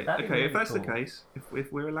 Okay. That'd be Okay. really If that's the cool. case,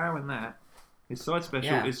 if we're allowing that, his side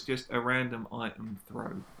special Yeah. is just a random item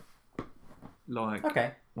throw, like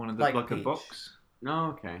Okay. one of the Like like a Peach. box, No,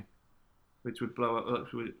 okay. which would blow up,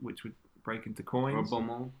 which would break into Or a coins.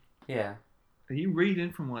 Bommel. Yeah. Are you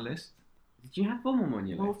reading from my list? Did you have Bommel on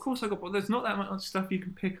your Well, list? of course I got. But there's not that much stuff you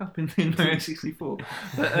can pick up in Mario 64.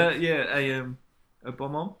 But a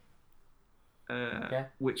bomb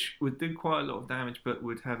which would do quite a lot of damage, but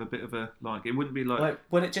would have a bit of a like. It wouldn't be like. Well,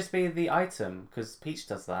 would it just be the item? Because Peach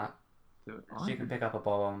does that. the So you can item. pick up a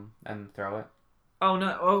bomb and throw it. Oh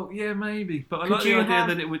no! Oh yeah, maybe. But I Could like the you idea have-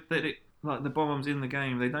 that it like the bombs in the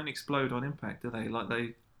game. They don't explode on impact, do they? Like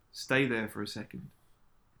they stay there for a second,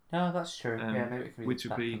 No, that's true. Um, yeah, maybe it could be which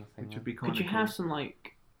would that be kind of thing, which yeah. would be kind Could of you cool. have some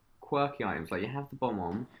like quirky items? Like you have the bomb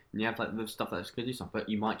on, and you have like the stuff that's going to do stuff, but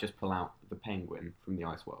you might just pull out the penguin from the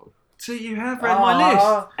ice world. So you have read my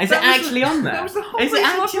list. Is That it was actually the- on there? That was the whole Is it reason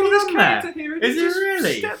I actually brought this on there? character here. Is You it just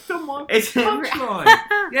really? Stepped on my Is it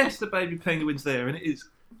punchline. Yes, the baby penguin's there, and it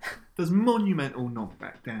does monumental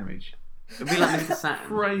knockback damage. It'd be like Mr. Saturn.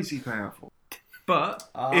 Crazy powerful. But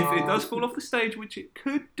if it does fall off the stage, which it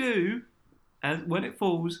could do, and when it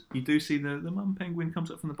falls, you do see the mum penguin comes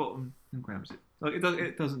up from the bottom and grabs it. Like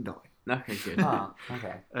it doesn't die. Okay, good. Ah,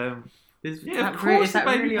 okay. Is Yeah, that of re- course is the that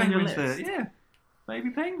baby really on your penguin's list? there. Yeah, baby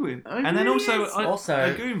penguin, Oh, and then really also is? Also-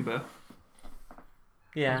 a Goomba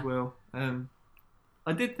Yeah. as well.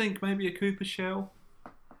 I did think maybe a Koopa shell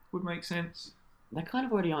would make sense, They're kind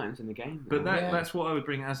of already items in the game. but though. that's what I would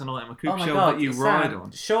bring as an item: a Oh Koopa my shell god, that you Sam, ride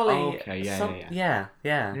on. Surely. Oh, okay, yeah.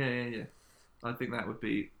 Yeah. I think that would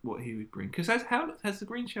be what he would bring. Because how has the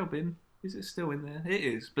green shell been? Is it still in there? It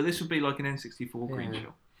is, but this would be like an N64 green Yeah.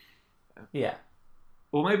 shell, Yeah.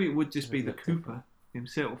 or maybe it would just be the Looked different. Koopa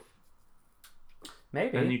himself,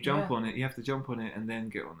 Maybe. and you jump yeah. on it. You have to jump on it and then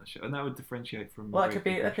get on the shell, and that would differentiate from. Well, the that could be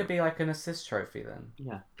regular that could shell. be like an assist trophy then.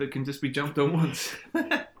 Yeah. That can just be jumped on once.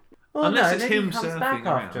 Well, Unless no, it's maybe him he comes surfing back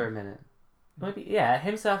around. after a minute. Maybe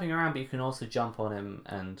him surfing around, but you can also jump on him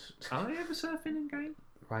and Are they ever surfing in game?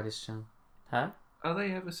 ride his shell. Huh? Are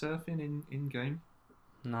they ever surfing in game?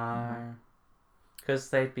 No, because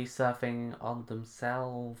they'd be surfing on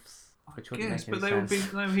themselves, which wouldn't Yes, make but any they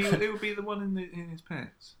sense. would be it would be the one in his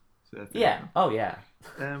pants. Surfing. Yeah. Oh yeah.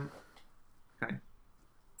 Okay.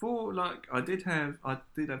 For like, I did have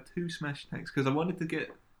two smash attacks because I wanted to get.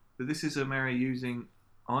 But this is a Mario using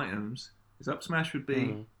items. His up smash would be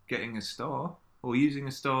Mm. getting a star or using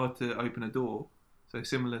a star to open a door. So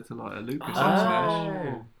similar to like a Lucas Oh. up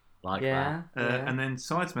smash. Oh. Like Yeah. yeah. And then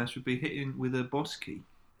side smash would be hitting with a boss key.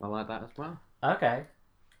 that. I like that as well. Okay.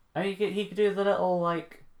 And he could do the little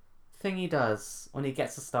like thing he does when he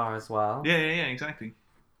gets a star as well. Yeah, exactly.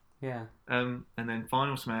 Yeah. And then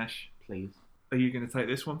final smash. Please. Are you going to take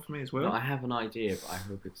this one for me as well? No, I have an idea, but I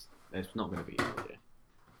hope it's not going to be an idea.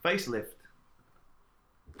 Facelift.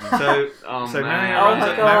 So, Oh, so man. Oh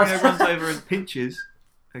my God. Mario runs over and pinches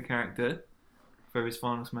a character for his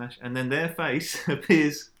final smash, and then their face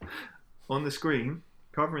appears on the screen,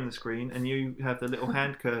 covering the screen, and you have the little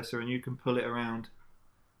hand cursor, and you can pull it around.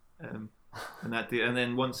 And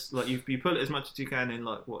then once like you pull it as much as you can in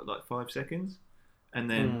like 5 seconds, and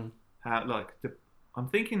then how I'm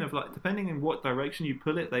thinking of like depending on what direction you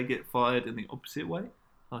pull it, they get fired in the opposite way,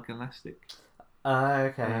 like elastic.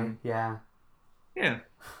 Okay. Yeah. Yeah.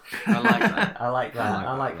 I like that. I like that. I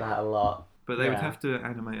I like like that a lot. But they would Yeah. have to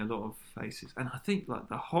animate a lot of faces, and I think like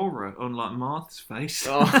the horror on like Marth's face.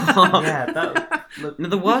 Oh. Yeah. That look. No,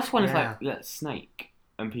 the worst one is Yeah. like Snake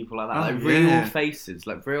and people like that. Oh, Like real yeah. faces,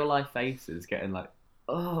 like real life faces getting like,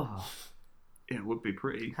 oh. Yeah, it would be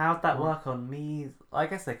pretty. How'd that work on me? I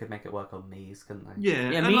guess they could make it work on Mii's, couldn't they? Yeah,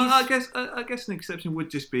 Yeah, and Mii's- I guess an exception would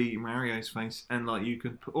just be Mario's face, and like you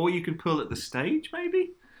can pull at the stage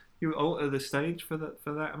maybe. You alter the stage for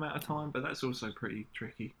that amount of time, but that's also pretty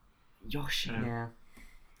tricky. Yoshi. Yeah. Yeah.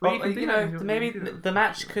 Well, Well, you can do you know, that, you maybe can do that. the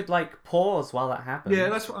match could like pause while that happens. Yeah,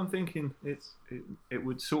 that's what I'm thinking. It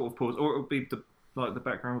would sort of pause, or it would be the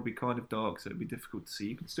background would be kind of dark, so it'd be difficult to see.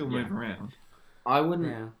 You can still move Yeah. around. I wouldn't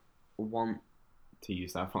Yeah. want to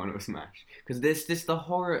use that final smash because this the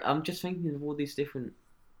horror. I'm just thinking of all these different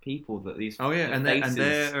people that these. Oh yeah, and faces.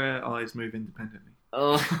 their eyes move independently.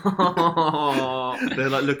 Oh, They're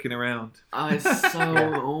like looking around. oh, it's so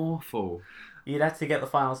awful. You'd have to get the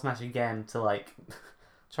final smash again to like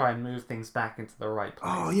try and move things back into the right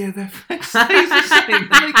place. Oh yeah, their face stays the same.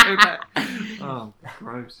 Then they go back. Oh,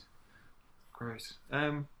 gross. Gross.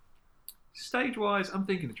 Stage wise, I'm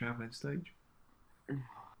thinking a travelling stage.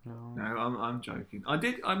 No. No, I'm joking.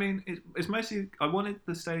 I mean, it's mostly. I wanted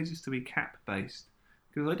the stages to be cap based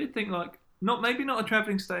because I did think like maybe not a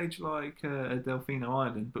travelling stage like a Delfino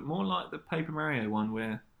Island, but more like the Paper Mario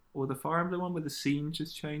one or the Fire Emblem one where the scene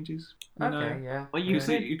just changes. You know? Okay, yeah. Well,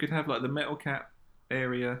 You could have like the metal cap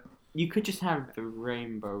area. You could just have the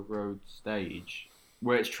Rainbow Road stage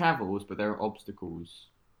where it's travels, but there are obstacles,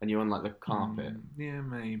 and you're on like the carpet. Yeah,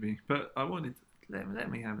 maybe. But I wanted let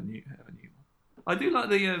me have a new one. I do like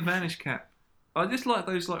the Vanish Cap. I just like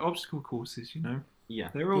those like obstacle courses. You know, Yeah.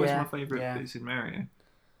 they're always Yeah, my favourite yeah. bits in Mario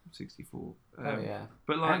 64. Oh yeah.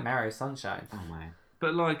 But like, And Mario Sunshine. Oh man.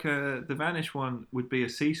 but like the Vanish one would be a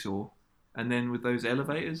seesaw, and then with those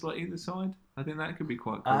elevators like either side. I think that could be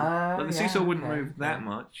quite cool. Like the yeah, seesaw wouldn't okay, move that okay.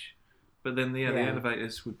 much, but then the Yeah.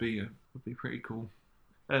 elevators would be pretty cool.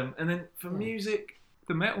 And then for music,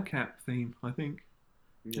 the Metal Cap theme, I think,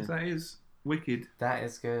 Yeah. 'cause that is wicked. That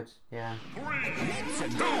is good. Yeah. 3,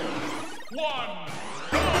 2,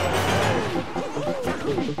 1,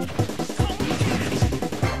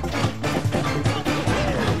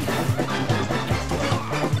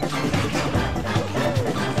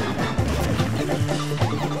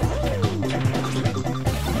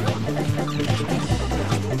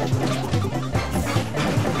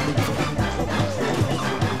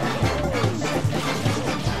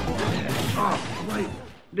 Oh, wait,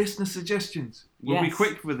 listener suggestions. We'll be Yes.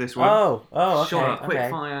 quick with this one. Oh, okay. Sure, quick okay.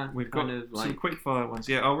 fire. We've got kind of some like quick fire ones.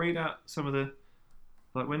 Yeah, I'll read out some of the.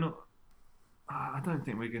 Like, we're not. I don't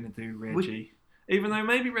think we're going to do Reggie. Even though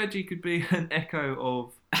maybe Reggie could be an echo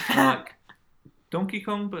of, like, Donkey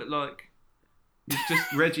Kong, but, like, it's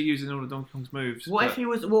just Reggie using all of Donkey Kong's moves. What but- if he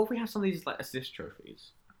was? What if we have some of these like assist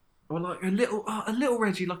trophies? Or, like, a little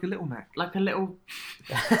Reggie, like a little Mac. Like a little.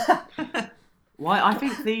 Why? I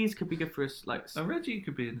think these could be good for us. Like. A Reggie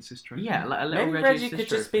could be an assist trophy. Yeah, like a little Maybe Reggie Reggie assist could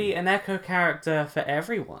just trophy. be an echo character for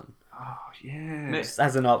everyone. Oh, yeah. Mate, Just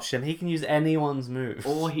as an option. He can use anyone's moves.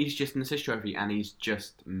 Or he's just an assist trophy and he's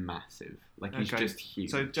just massive. Like he's Okay. just huge.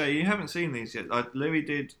 So, Jay, you haven't seen these yet. Louis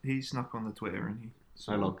did. He snuck on the Twitter and he.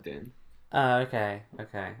 I logged in. Okay.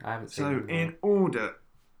 I haven't seen So, them yet. in order,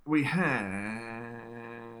 we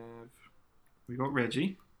got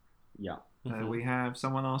Reggie. Yeah. Mhm. We have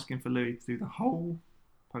someone asking for Louis to do the whole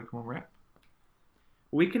Pokemon rap.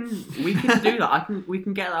 We can do that. We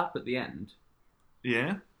can get that up at the end.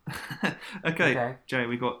 Yeah. okay. Okay. Jay,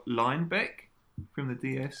 we got Linebeck from the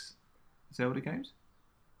DS Zelda games.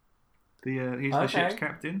 He's the ship's Okay.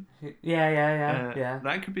 captain. Yeah.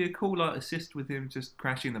 That could be a cool like assist with him just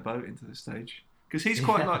crashing the boat into the stage because he's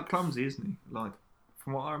quite Yeah. like clumsy, isn't he? Like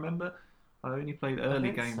from what I remember, I only played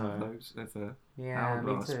early think games so. of those of Yeah, me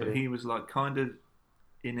Hourglass, too. but he was like kind of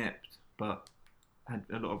inept, but had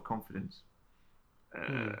a lot of confidence.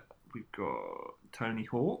 We've got Tony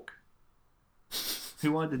Hawk,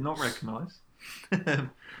 who I did not recognise.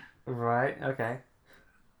 Right, okay.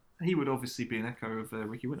 He would obviously be an echo of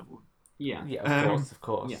Ricky Winterbourne. Yeah. Yeah, of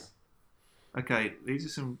course. yeah. Okay, these are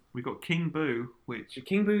some. We've got King Boo, which So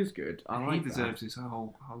King Boo's good. I he like deserves this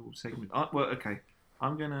whole segment. Well, okay,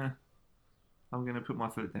 I'm gonna put my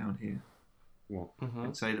foot down here that. What? Mhm.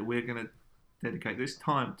 and say that we're gonna dedicate this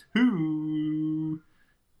time to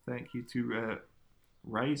thank you to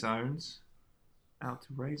Ray Zones, out to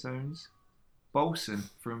Ray Zones, Bolson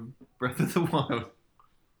from Breath of the Wild.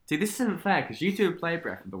 See, this isn't fair because you two have played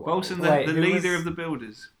Breath of the Wild. Bolson, Wait, the who leader was- of the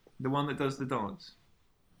builders, the one that does the dance.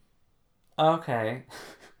 Okay.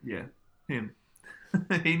 Yeah, him.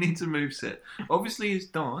 He needs a moveset. Obviously, his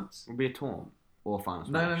dance. Will be a taunt or a final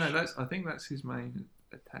No, smash. I think that's his main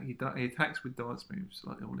attack. He attacks with dance moves,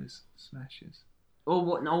 like all his smashes. Or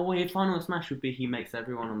what? No, his final smash would be he makes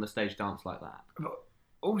everyone on the stage dance like that. But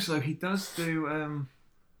also, he does do.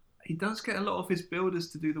 He does get a lot of his builders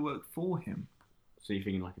to do the work for him. So you're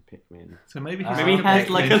thinking like a Pikmin. So maybe he's Maybe he like has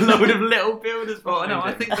like a load of little builders. Well, no,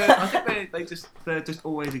 I behind think him. they're just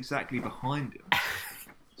always exactly behind him.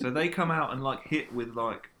 So they come out and like hit with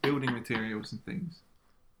like building materials and things.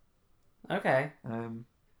 Okay. And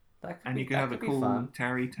That could be, you can that have a could be cool fun.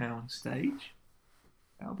 Tarrytown stage.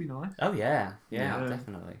 That would be nice. Oh yeah, Yeah.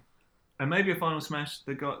 definitely. And maybe a final smash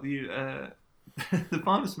that got you. The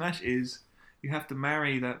final smash is you have to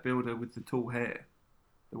marry that builder with the tall hair,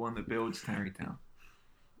 the one that builds Tarrytown.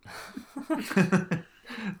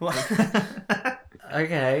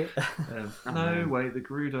 Okay. No way, the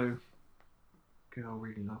Gerudo girl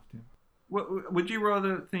really loved him. What would you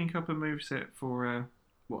rather think up a moveset for?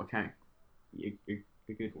 What? Okay.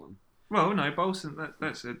 A good one. Well, no, Bolson.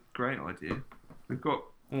 That's a great idea. We've got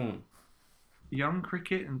Young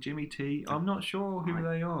Cricket and Jimmy T. I'm not sure who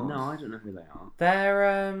they are. No, I don't know who they are.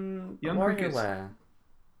 They're Young Cricket's- WarioWare.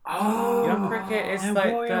 Oh, Young Cricket is they're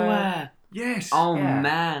like WarioWare. Yes. Oh Yeah.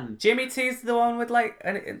 man. Jimmy T's the one with like,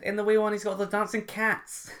 and in the Wii one, he's got the dancing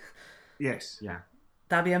cats. Yes. Yeah.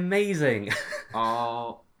 That'd be amazing.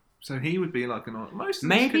 Oh, So he would be like an most. Of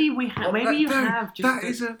maybe these we could- have. Maybe you dude, have just. That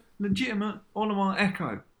is a legitimate Olimar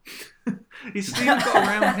Echo. He's still got a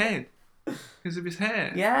round head because of his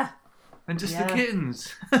hair. Yeah. And just Yeah. the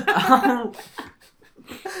kittens. Oh.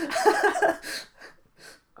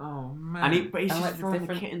 Oh man. But he's And, just like, the throwing the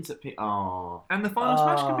different- kittens at people. Oh. And the final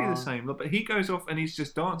smash could be Oh. the same, but he goes off and he's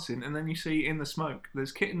just dancing, and then you see in the smoke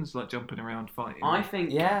there's kittens like jumping around fighting. I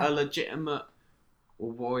think Yeah. a legitimate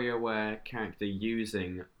WarioWare character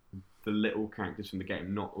using the little characters from the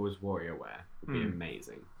game, not as WarioWare, would be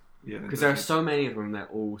amazing. Yeah, Because there are so many of them, they're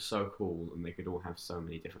all so cool, and they could all have so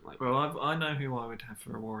many different like. Well, I know who I would have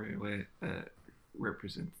for a WarioWare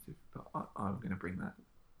representative, but I'm going to bring that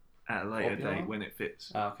at a later Popular? date when it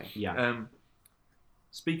fits. Oh, okay. Yeah.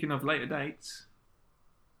 Speaking of later dates,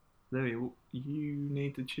 Louis, you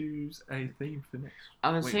need to choose a theme for next.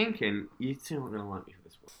 I was Wait. thinking you two aren't gonna like me for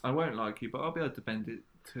this one. I won't like you, but I'll be able to bend it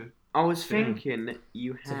to. I was Yeah. thinking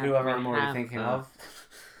you have. So whoever we I'm already have, thinking of.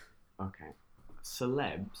 Okay.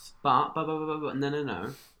 Celebs, but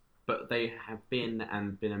no. But they have been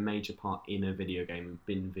a major part in a video game and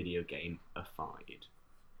been video game-ified.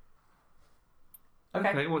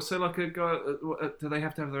 Okay. What? So like a guy? Do they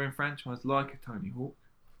have to have their own franchise, like a Tony Hawk?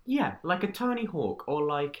 Yeah, like a Tony Hawk or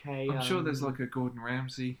like a. I'm sure there's like a Gordon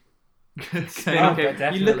Ramsay. Oh, Okay,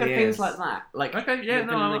 there you look at definitely things is. like that. Like Okay, yeah, they've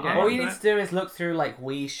no, been in the I'm- game. All you that. need to do is look through like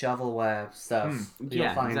Wii shovelware stuff. You'll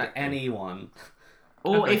Yeah, find exactly. anyone.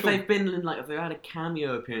 Or Okay, if cool. they've been in like if they had a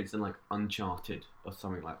cameo appearance in like Uncharted or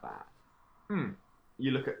something like that.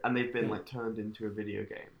 You look at and they've been like turned into a video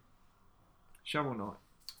game. Shovel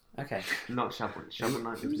Knight. Okay. Not Shovel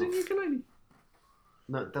Knight is Who's not. in ukulele?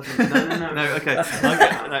 No, it doesn't. No. No, okay. That's-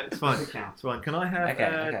 No, it's fine. Doesn't count. It's fine. Can I have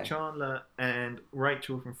Okay. Chandler and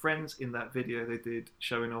Rachel from Friends in that video they did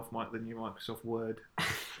showing off the new Microsoft Word?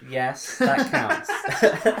 Yes, that counts.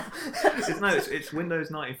 It's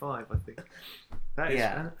Windows 95, I think. That is,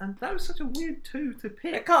 Yeah. and that was such a weird two to It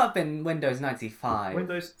pick. can't have been Windows 95.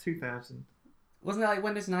 Windows 2000. Wasn't it like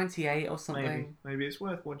Windows 98 or something? Maybe it's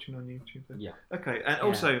worth watching on YouTube. Then. Yeah. Okay, and Yeah.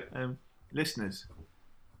 also, listeners,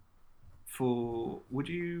 would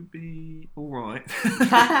you be all right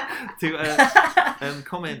to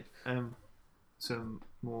comment some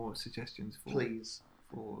more suggestions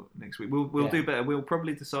for next week? We'll Yeah. do better. We'll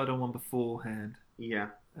probably decide on one beforehand. Yeah.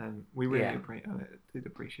 We really Yeah. did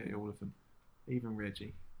appreciate all of them, even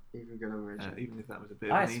Reggie, Even gonna Reggie. even if that was a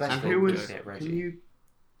bit. I of an especially easy And who was? appreciate Reggie. Can you?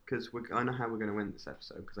 Because I know how we're gonna win this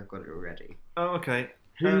episode because I've got it already. Oh, okay.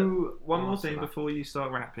 Who? One more asked thing for that? before you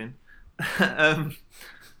start rapping,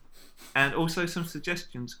 and also some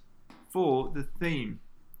suggestions for the theme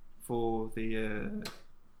for the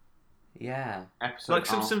Episode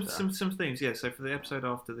like after. some themes. Yeah. So for the episode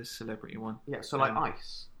after this celebrity one, Yeah. So like um,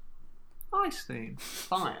 ice theme,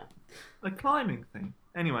 fire. a climbing theme.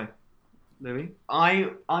 Anyway, Louis,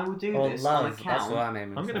 I will do Or this on love, that's account. what I'm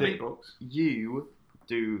aiming I'm for. going to beatbox. You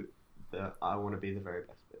do the. I want to be the very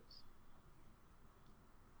best bits.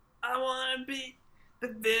 I want to be the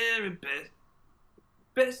very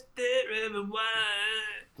best there ever was.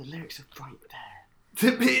 The lyrics are right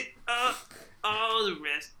there. To beat up all the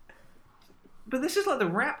rest. But this is like the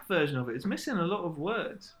rap version of it. It's missing a lot of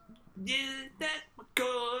words. Yeah, that's my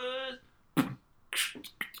cause.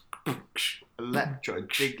 Electro,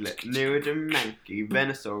 Diglett, Neurodomancy,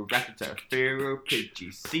 Venusaur, Rattata, Pharaoh,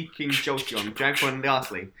 Pidgey, Seeking, Jolteon, Dragapult,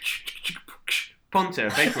 Lastly, Ponta,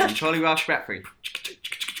 Vaporeon, Poliwrath, Bratfree,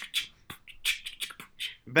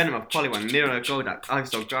 Venomoth, Poliwag, Nero, Golduck,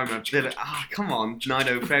 Ivysaur, Gyarados, come on,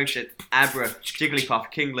 Nido, Ferocious, Abra,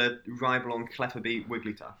 Jigglypuff, Kingler, Rhyblon, Clefairy,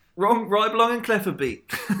 Wigglytuff. Wrong, right, belong, and clever beat.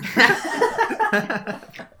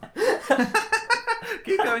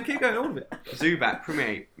 Keep going, all of it. Zubat,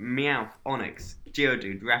 Primeape, Meowth, Onix,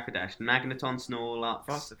 Geodude, Rapidash, Magneton, Snorlax,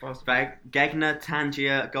 Faster. Gegna,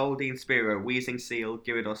 Tangia, Goldeen, Spearow, Weezing, Seal,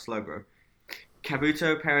 Gyarados, Slowbro,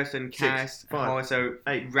 Kabuto, Periton, Karis, 5, Horizo,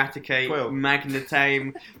 8, Raticate, 12.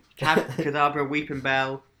 Magnetame, Kadabra, Weeping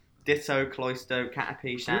Bell, Ditto, Cloyster,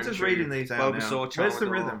 Caterpie, We're just reading these out Bulbasaur, now. Where's the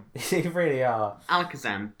Charmander, rhythm? You really are.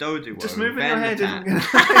 Alakazam, Doduo, Just moving your head isn't going to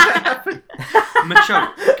Venonat, happen.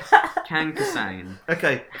 Machoke, Kankasane.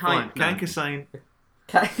 Okay, fine. Hype man. Kankasane.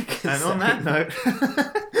 And And on that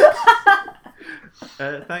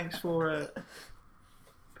note, thanks for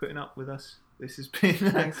putting up with us This has been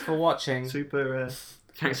Thanks for watching. super.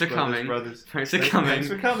 Thanks for coming. Brothers. Thanks for coming. Thanks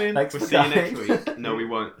for coming. Thanks We'll for see you coming. next week. No, we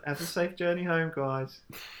won't. Have a safe journey home, guys.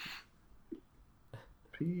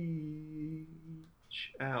 Peach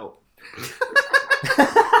out.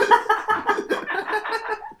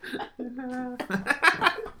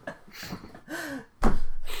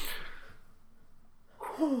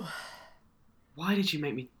 Why did you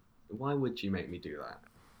make me? Why would you make me do that?